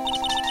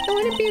 I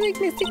want to be like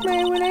Mystic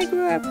Maya when I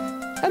grow up.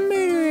 A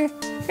murderer.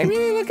 I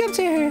really look up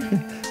to her.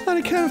 On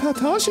account of how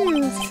tall she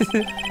is.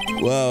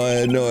 Wow, I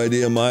had no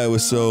idea Maya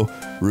was so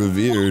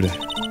revered.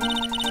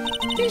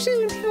 Usually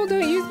when people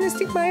don't use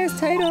Mystic Maya's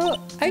title,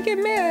 I get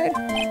mad.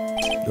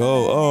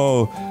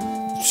 Oh,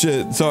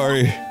 shit,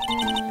 sorry.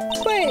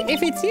 But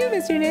if it's you,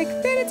 Mr. Nick,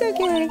 then it's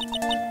okay.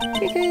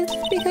 Because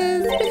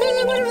of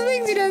the wonderful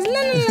things he does.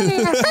 La, la,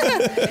 la,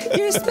 la.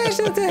 You're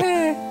special to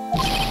her.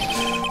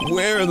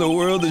 Where in the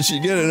world did she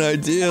get an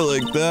idea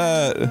like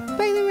that?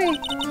 By the way,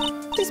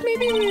 this may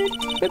be rude,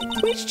 but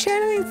which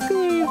channeling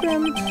school are you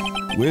from?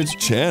 Which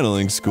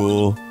channeling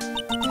school?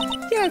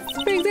 Yes,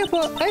 for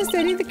example, I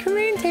studied the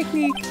Korean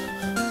technique.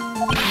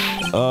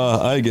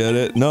 I get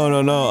it. No,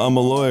 I'm a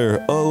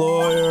lawyer. A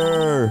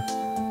lawyer!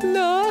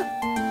 No?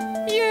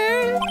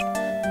 Yeah?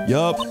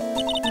 Yup.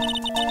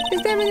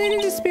 Is that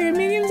related to spirit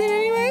mediums in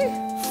any way?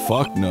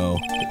 Fuck no.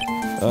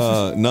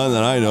 None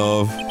that I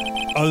know of.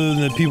 Other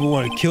than that people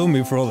want to kill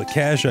me for all the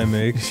cash I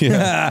make.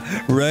 Yeah.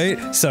 Right?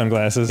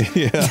 Sunglasses.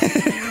 Yeah.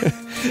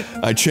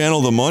 I channel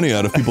the money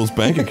out of people's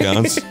bank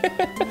accounts.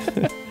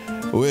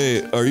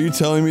 Wait, are you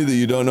telling me that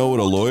you don't know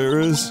what a lawyer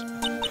is?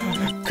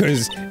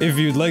 Because if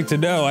you'd like to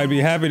know, I'd be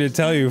happy to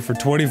tell you for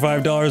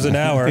 $25 an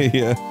hour.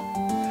 Yeah.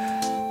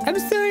 I'm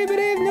sorry, but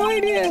I have no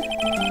idea.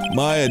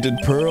 Maya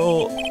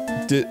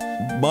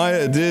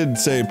did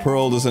say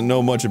Pearl doesn't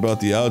know much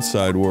about the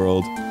outside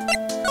world.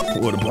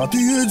 What about the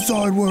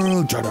inside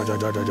world?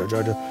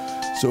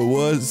 So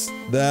what's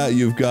that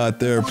you've got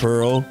there,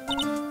 Pearl?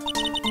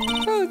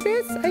 Oh,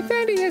 this? I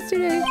found it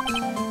yesterday.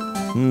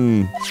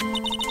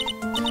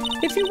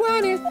 If you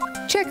want it,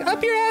 check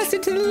up your ass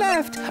and to the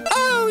left.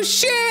 Oh,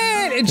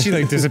 shit! And she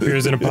like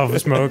disappears in a puff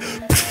of smoke.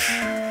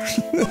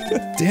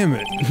 Damn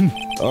it.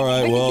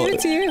 Alright, well, give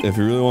it to you. if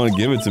you really want to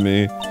give it to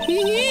me.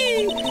 Hee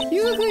hee!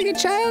 You look like a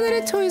child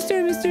at a toy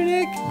store, Mr.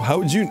 Nick. How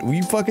would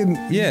you fucking...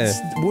 Yeah.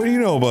 What do you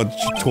know about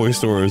toy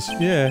stores?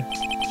 Yeah.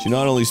 She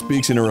not only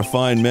speaks in a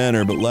refined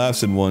manner, but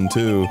laughs in one,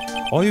 too.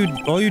 All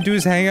you do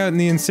is hang out in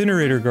the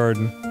incinerator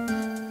garden.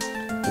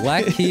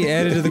 Black key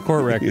added to the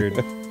court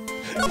record.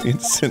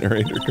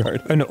 Incinerator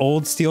garden. An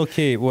old steel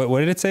key. What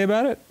did it say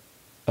about it?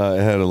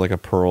 It had like a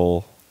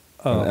pearl,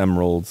 an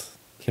emerald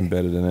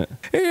embedded in it.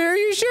 Hey, are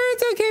you sure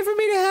it's okay for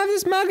me to have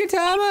this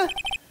Magatama?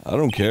 I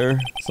don't care.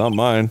 It's not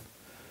mine.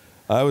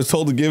 I was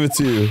told to give it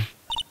to you.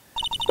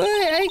 But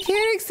I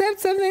can't accept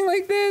something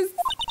like this.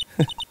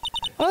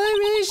 All I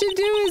really should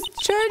do is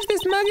charge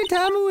this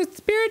Magatama with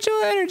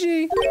spiritual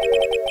energy.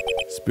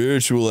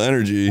 Spiritual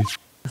energy?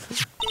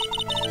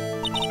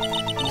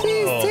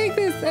 Please take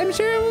this. I'm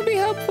sure it will be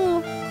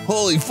helpful.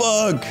 Holy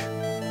fuck!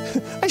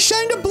 I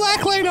shined a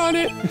black light on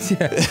it.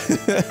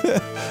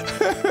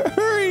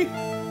 Hurry!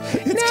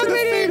 Now I'm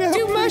ready to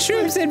do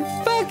mushrooms and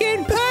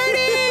fucking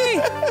party!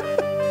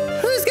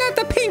 Who's got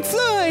the Pink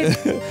Floyd?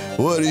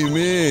 What do you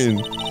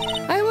mean?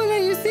 I will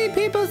let you see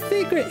people's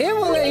secrets. It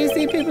will let you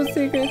see people's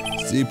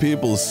secrets. See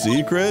people's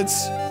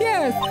secrets?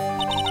 Yes.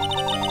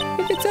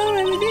 If it's all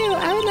right with you,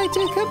 I would like to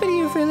accompany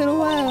you for a little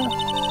while.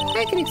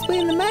 I can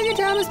explain the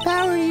Magatama's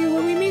power to you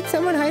when we meet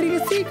someone hiding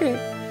a secret.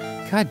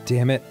 God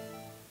damn it.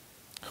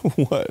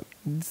 What?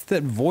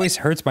 That voice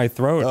hurts my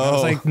throat. I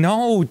was Oh. like,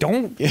 no,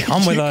 don't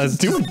come with us.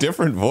 Do a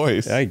different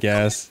voice. I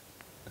guess.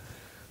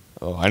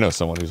 Oh, I know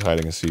someone who's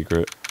hiding a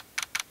secret.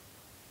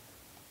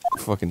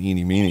 Fucking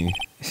eeny meeny.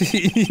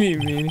 You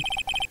mean?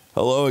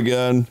 Hello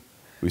again.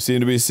 We seem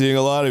to be seeing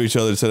a lot of each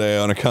other today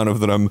on account of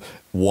that I'm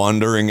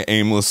wandering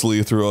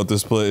aimlessly throughout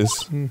this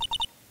place.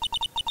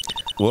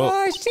 Whoa.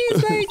 Oh,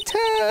 she's like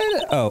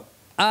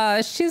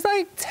She's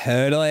like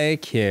totally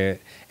cute.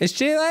 Is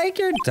she like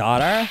your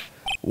daughter?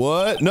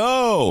 What?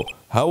 No!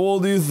 How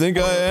old do you think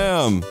I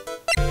am?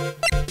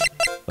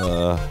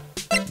 The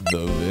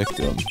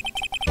victim.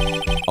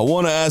 I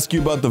want to ask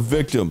you about the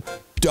victim,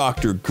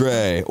 Dr.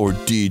 Gray, or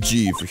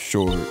DG for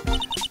short.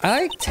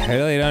 I like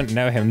totally don't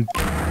know him.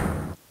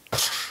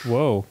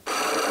 Whoa.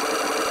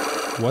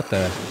 What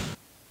the?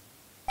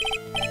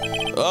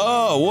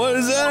 Oh, what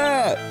is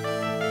that?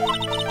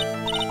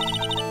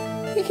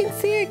 You can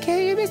see it,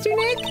 can't you, Mr.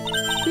 Nick?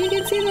 You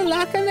can see the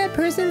lock on that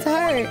person's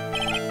heart.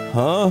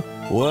 Huh?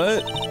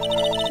 What?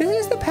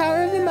 This is the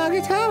power of the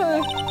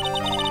Magatama.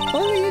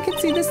 Only you can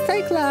see the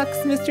Cyclops,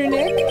 Mr.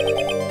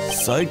 Nick.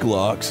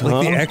 Cyclops, huh?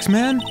 Like the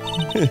X-Men?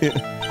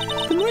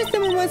 The more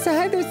someone wants to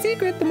hide their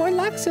secret, the more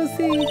locks you'll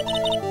see.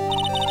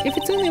 If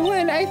it's only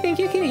one, I think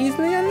you can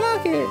easily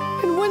unlock it.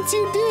 And once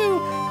you do,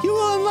 you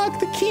will unlock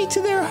the key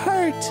to their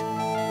heart.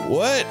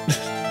 What?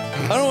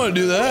 I don't want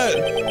to do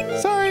that.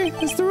 Sorry,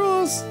 it's the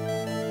rules.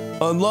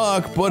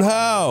 Unlock, but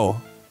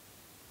how?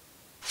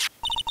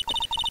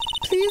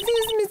 Please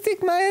use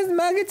Mystic Maya's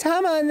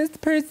Magatama on this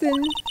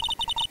person.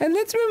 And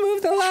let's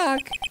remove the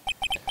lock.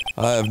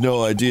 I have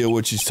no idea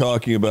what she's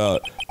talking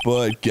about,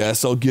 but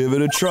guess I'll give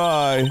it a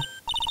try.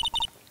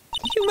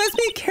 You must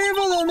be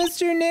careful though,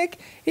 Mr. Nick.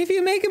 If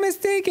you make a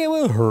mistake, it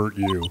will hurt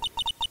you.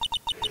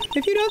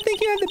 If you don't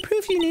think you have the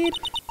proof you need,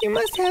 you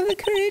must have the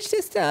courage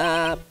to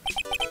stop.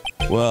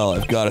 Well,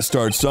 I've got to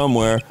start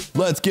somewhere.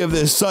 Let's give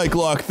this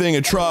Cyclock thing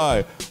a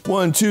try.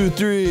 1, 2,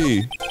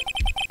 3.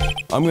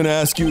 I'm gonna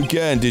ask you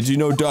again, did you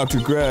know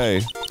Dr.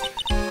 Gray?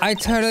 I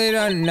totally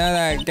don't know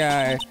that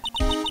guy.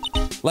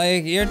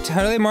 Like, you're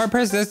totally more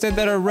persistent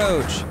than a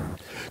roach.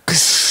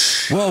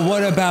 Well,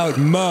 what about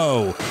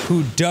Mo,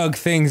 who dug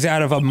things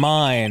out of a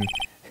mine?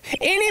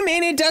 Eeny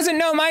meeny doesn't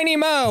know miny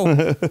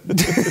Mo.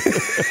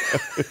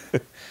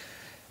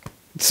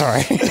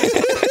 Sorry.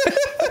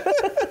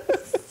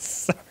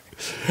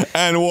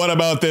 And what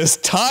about this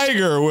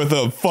tiger with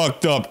a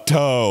fucked up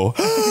toe?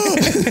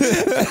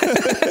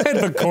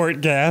 The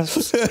court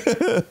gasps.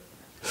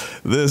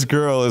 This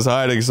girl is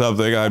hiding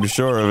something, I'm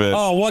sure of it.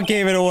 Oh, what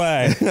gave it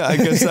away? I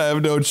guess I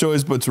have no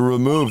choice but to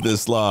remove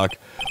this lock.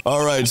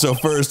 Alright, so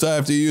first I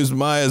have to use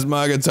Maya's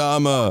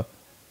Magatama.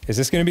 Is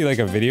this gonna be like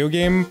a video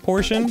game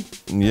portion?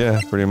 Yeah,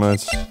 pretty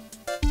much.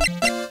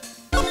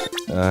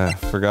 I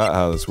forgot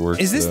how this works.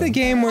 Is this the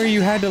game where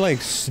you had to like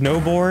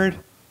snowboard?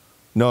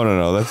 No,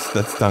 that's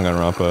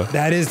Danganronpa.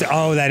 That is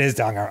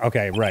Dangar.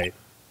 Okay, right.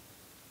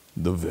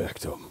 The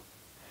victim.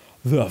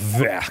 The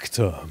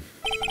victim.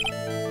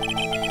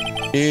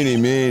 Eeny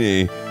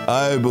meeny,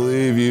 I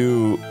believe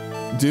you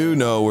do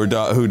know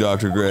who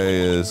Dr. Gray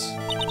is.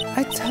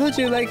 I told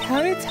you, like,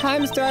 how many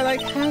times do I,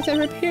 like, have to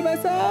repeat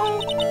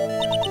myself?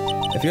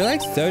 If you're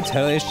like so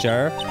totally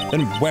sure,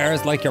 then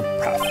where's like your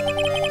proof?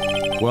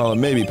 Well, it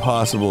may be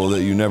possible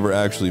that you never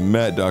actually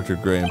met Dr.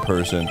 Gray in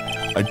person.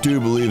 I do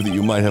believe that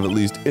you might have at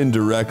least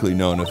indirectly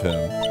known of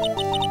him.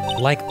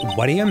 Like,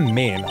 what do you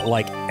mean,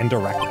 like,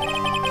 indirectly?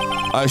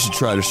 I should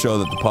try to show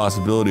that the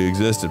possibility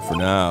existed for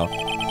now.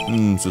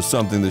 So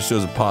something that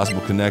shows a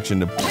possible connection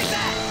to...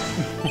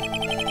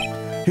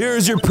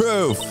 Here's your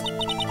proof!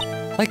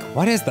 Like,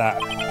 what is that?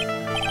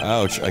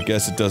 Ouch, I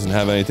guess it doesn't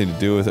have anything to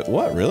do with it.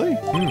 What, really?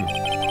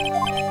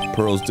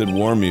 Pearls did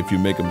warn me if you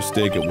make a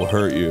mistake, it will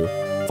hurt you.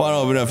 If I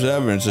don't have enough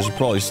evidence, I should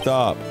probably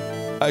stop.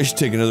 I should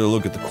take another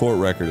look at the court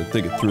record and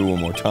think it through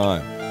one more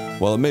time.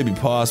 While it may be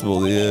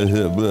possible, Okay,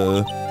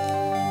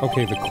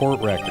 the court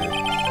record.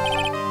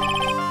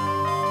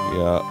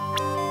 Yeah.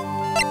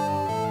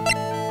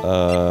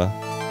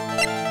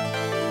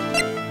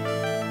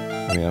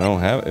 I mean, I don't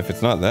have... If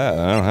it's not that,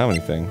 I don't have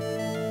anything.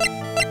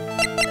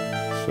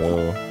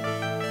 So...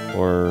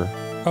 Or...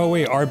 Oh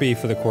wait, RB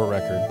for the court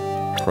record.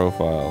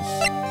 Profiles.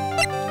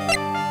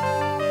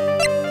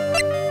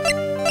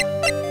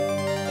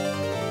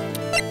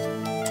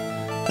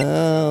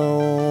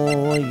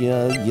 Oh,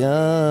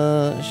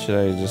 Should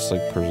I just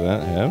like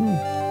present him?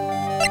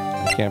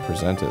 I can't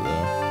present it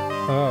though.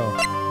 Oh.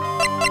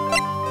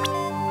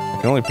 I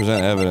can only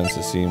present evidence,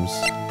 it seems.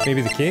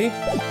 Maybe the key?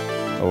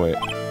 Oh wait.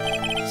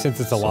 Since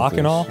it's a lock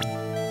and all?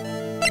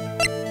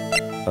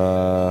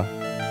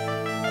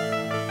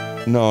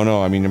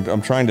 No, I mean,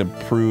 I'm trying to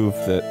prove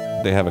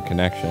that they have a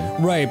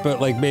connection. Right, but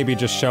like maybe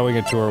just showing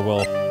it to her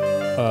will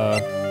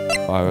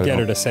get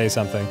her to say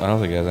something. I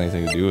don't think it has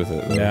anything to do with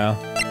it, though. No.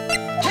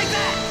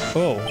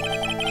 Oh.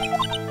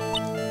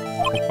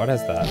 What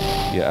is that?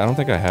 Yeah, I don't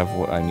think I have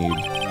what I need.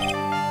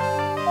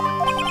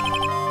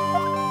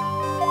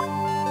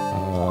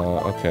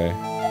 Okay.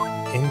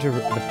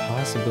 The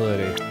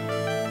possibility.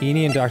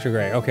 Eenie and Dr.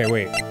 Gray. Okay,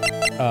 wait.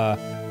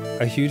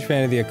 A huge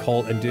fan of the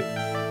occult and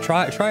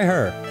try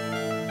her.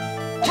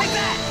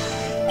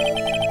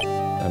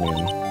 I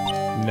mean...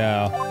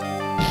 No.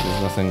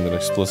 There's nothing that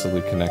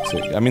explicitly connects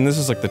it. I mean, this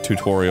is like the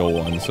tutorial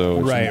one, so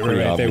it's right.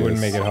 obvious. They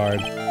wouldn't make it hard.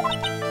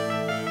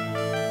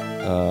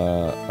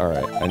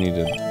 Alright. I need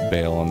to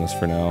bail on this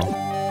for now.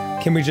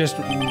 Can we just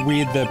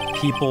read the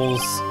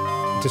people's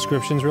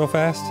descriptions real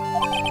fast?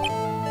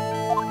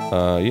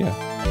 Yeah.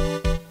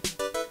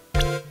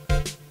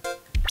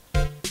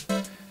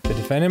 The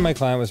defendant, my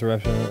client, was a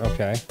representative.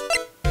 Okay.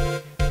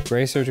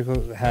 Gray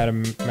Surgical had a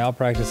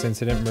malpractice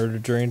incident,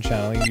 murdered during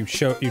channeling. You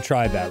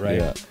tried that, right?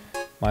 Yeah.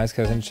 Maya's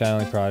cousin,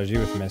 channeling prodigy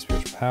with immense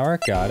spiritual power.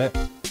 Got it.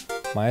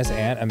 Maya's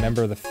aunt, a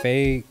member of the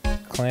Fae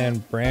clan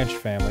branch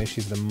family.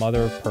 She's the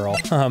mother of Pearl.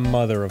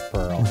 Mother of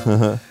Pearl.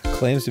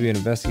 Claims to be an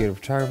investigative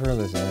photographer.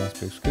 There's a nice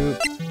big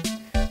scoop.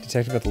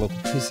 Detective at the local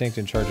precinct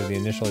in charge of the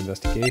initial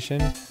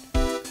investigation.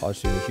 College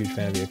student, a huge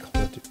fan of the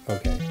occult.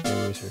 Okay,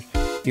 doing research.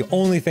 The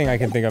only thing I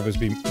can think of would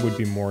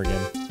be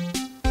Morgan.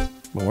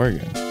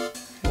 Morgan?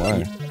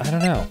 Why? I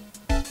don't know.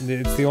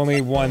 It's the only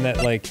one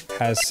that like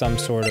has some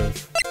sort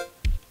of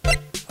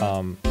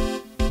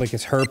like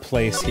it's her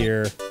place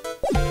here.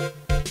 I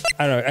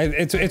don't know.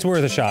 It's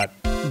worth a shot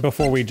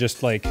before we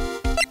just like.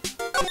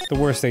 The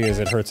worst thing is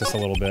it hurts us a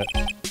little bit.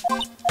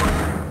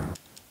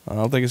 I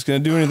don't think it's gonna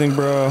do anything,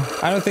 bro.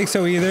 I don't think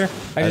so either.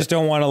 I just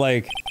don't want to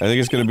like. I think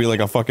it's gonna be like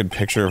a fucking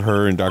picture of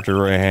her and Dr.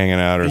 Roy hanging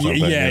out or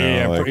something.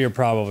 Yeah, like, you're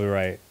probably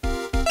right.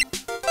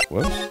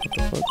 Whoops, what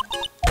the fuck?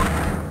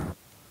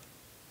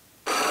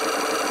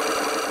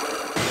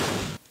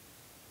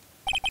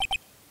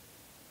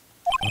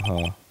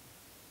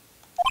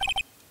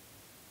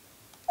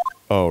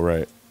 Oh,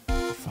 right.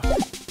 Fuck.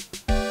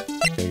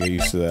 Gotta get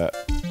used to that.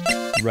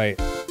 Right.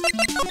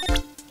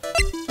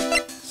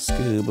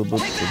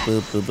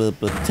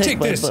 Take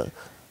this!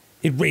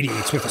 It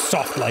radiates with a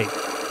soft light.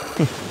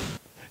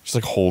 Just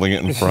like holding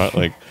it in front,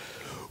 like,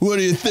 what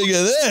do you think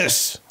of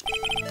this?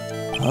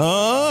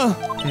 Huh?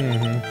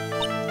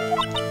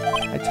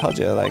 I told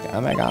you, like, oh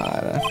my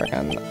god,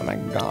 freaking, oh my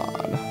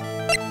god.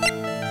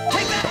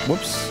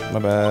 Whoops, my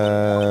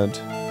bad.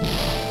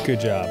 Good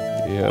job.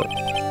 Yep.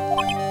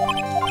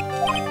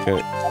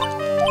 Okay.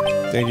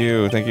 Thank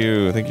you, thank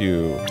you, thank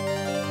you.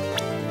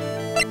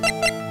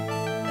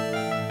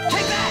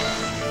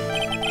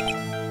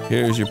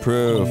 Here's your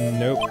proof.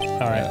 Nope. All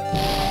right.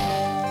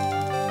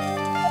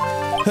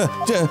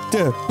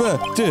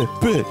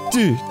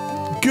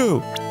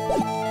 Go.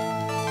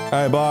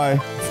 Alright, bye.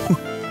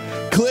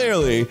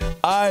 Clearly,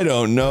 I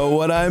don't know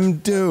what I'm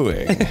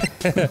doing.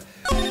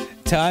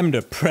 Time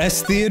to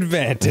press the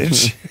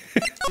advantage.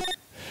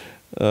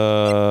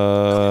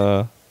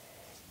 Here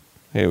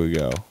we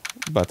go.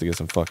 About to get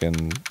some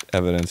fucking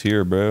evidence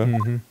here,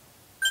 bro.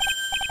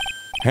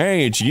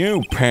 Hey, it's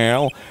you,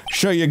 pal.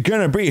 So you're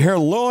gonna be her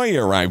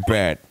lawyer, I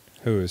bet.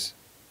 Who's?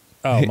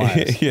 Oh,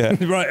 Myers. Yeah.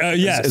 Right.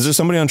 Yes. Is there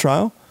somebody on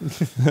trial?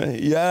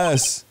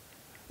 Yes.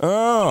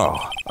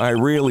 Oh, I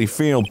really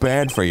feel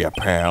bad for you,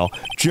 pal.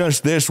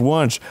 Just this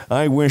once,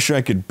 I wish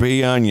I could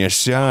be on your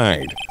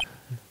side.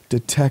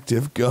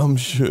 Detective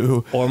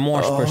Gumshoe. Or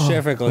more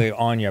specifically,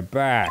 on your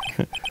back.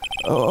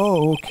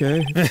 Oh,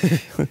 okay.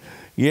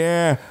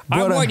 Yeah,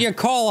 I'm but what you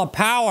call a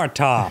power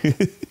top.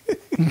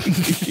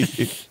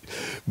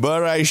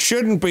 but I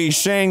shouldn't be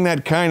saying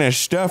that kind of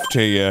stuff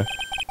to you.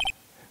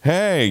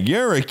 Hey,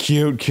 you're a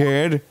cute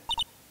kid.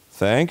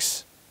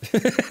 Thanks.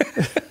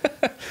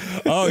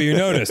 Oh, you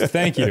noticed.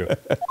 Thank you.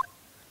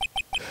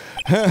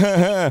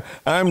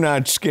 I'm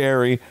not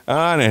scary,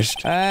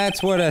 honest.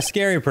 That's what a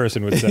scary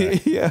person would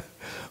say. Yeah.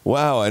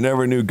 Wow, I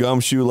never knew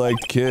Gumshoe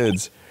liked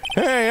kids.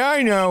 Hey,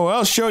 I know.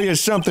 I'll show you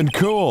something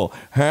cool.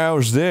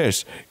 How's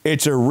this?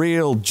 It's a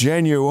real,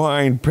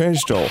 genuine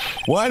pistol.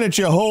 Why don't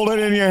you hold it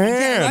in your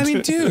hand? Yeah, I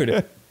mean,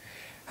 dude,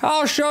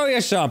 I'll show you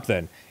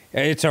something.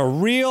 It's a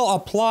real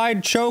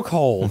applied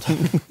chokehold.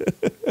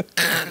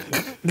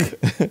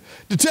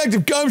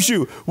 Detective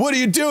Gumshoe, what are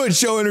you doing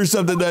showing her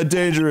something that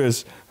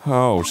dangerous?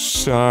 Oh,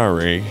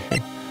 sorry.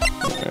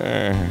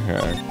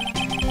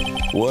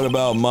 What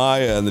about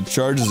Maya and the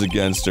charges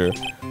against her?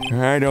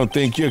 I don't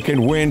think you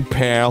can win,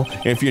 pal.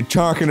 If you're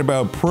talking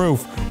about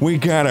proof, we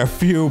got a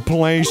few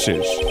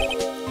places.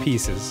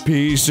 Pieces.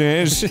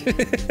 Pieces?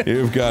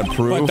 You've got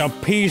proof? But the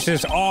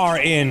pieces are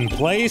in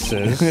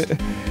places.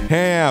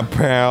 Hey,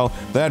 pal,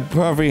 that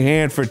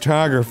puffy-hand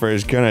photographer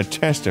is gonna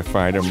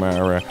testify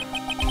tomorrow.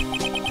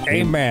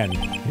 Amen.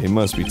 He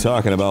must be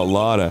talking about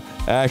Lotta.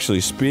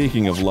 Actually,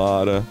 speaking of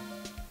Lotta...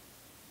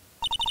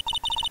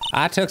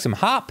 I took some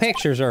hot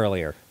pictures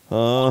earlier.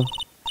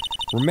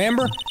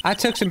 Remember? I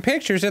took some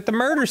pictures at the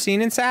murder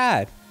scene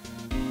inside.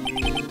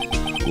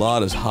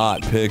 Lotta's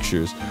hot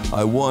pictures.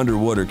 I wonder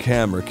what her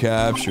camera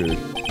captured.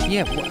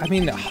 Yeah, I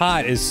mean,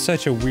 hot is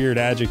such a weird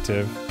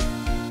adjective.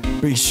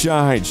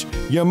 Besides,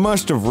 you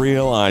must have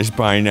realized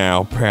by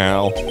now,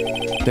 pal.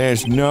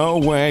 There's no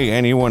way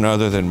anyone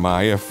other than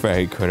Maya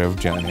Fey could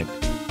have done it.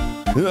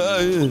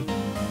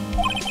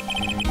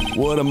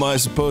 What am I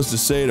supposed to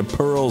say to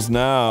Pearls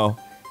now?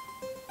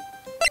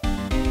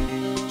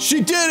 She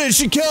did it!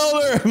 She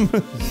killed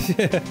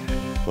her!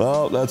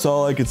 Well, that's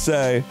all I could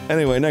say.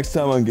 Anyway, next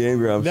time on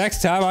GameGrumps.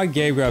 Next time on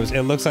GameGrumps,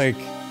 it looks like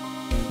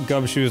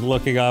Gumshoe's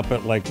looking up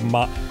at, like,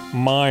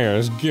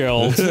 Maya's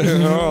guilt.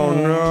 Oh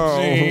no.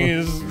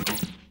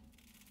 Jeez.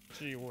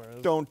 Gee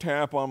whiz. Don't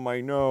tap on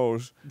my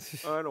nose.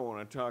 I don't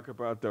want to talk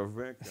about the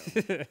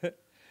victim.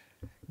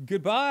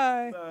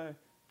 Goodbye. Bye.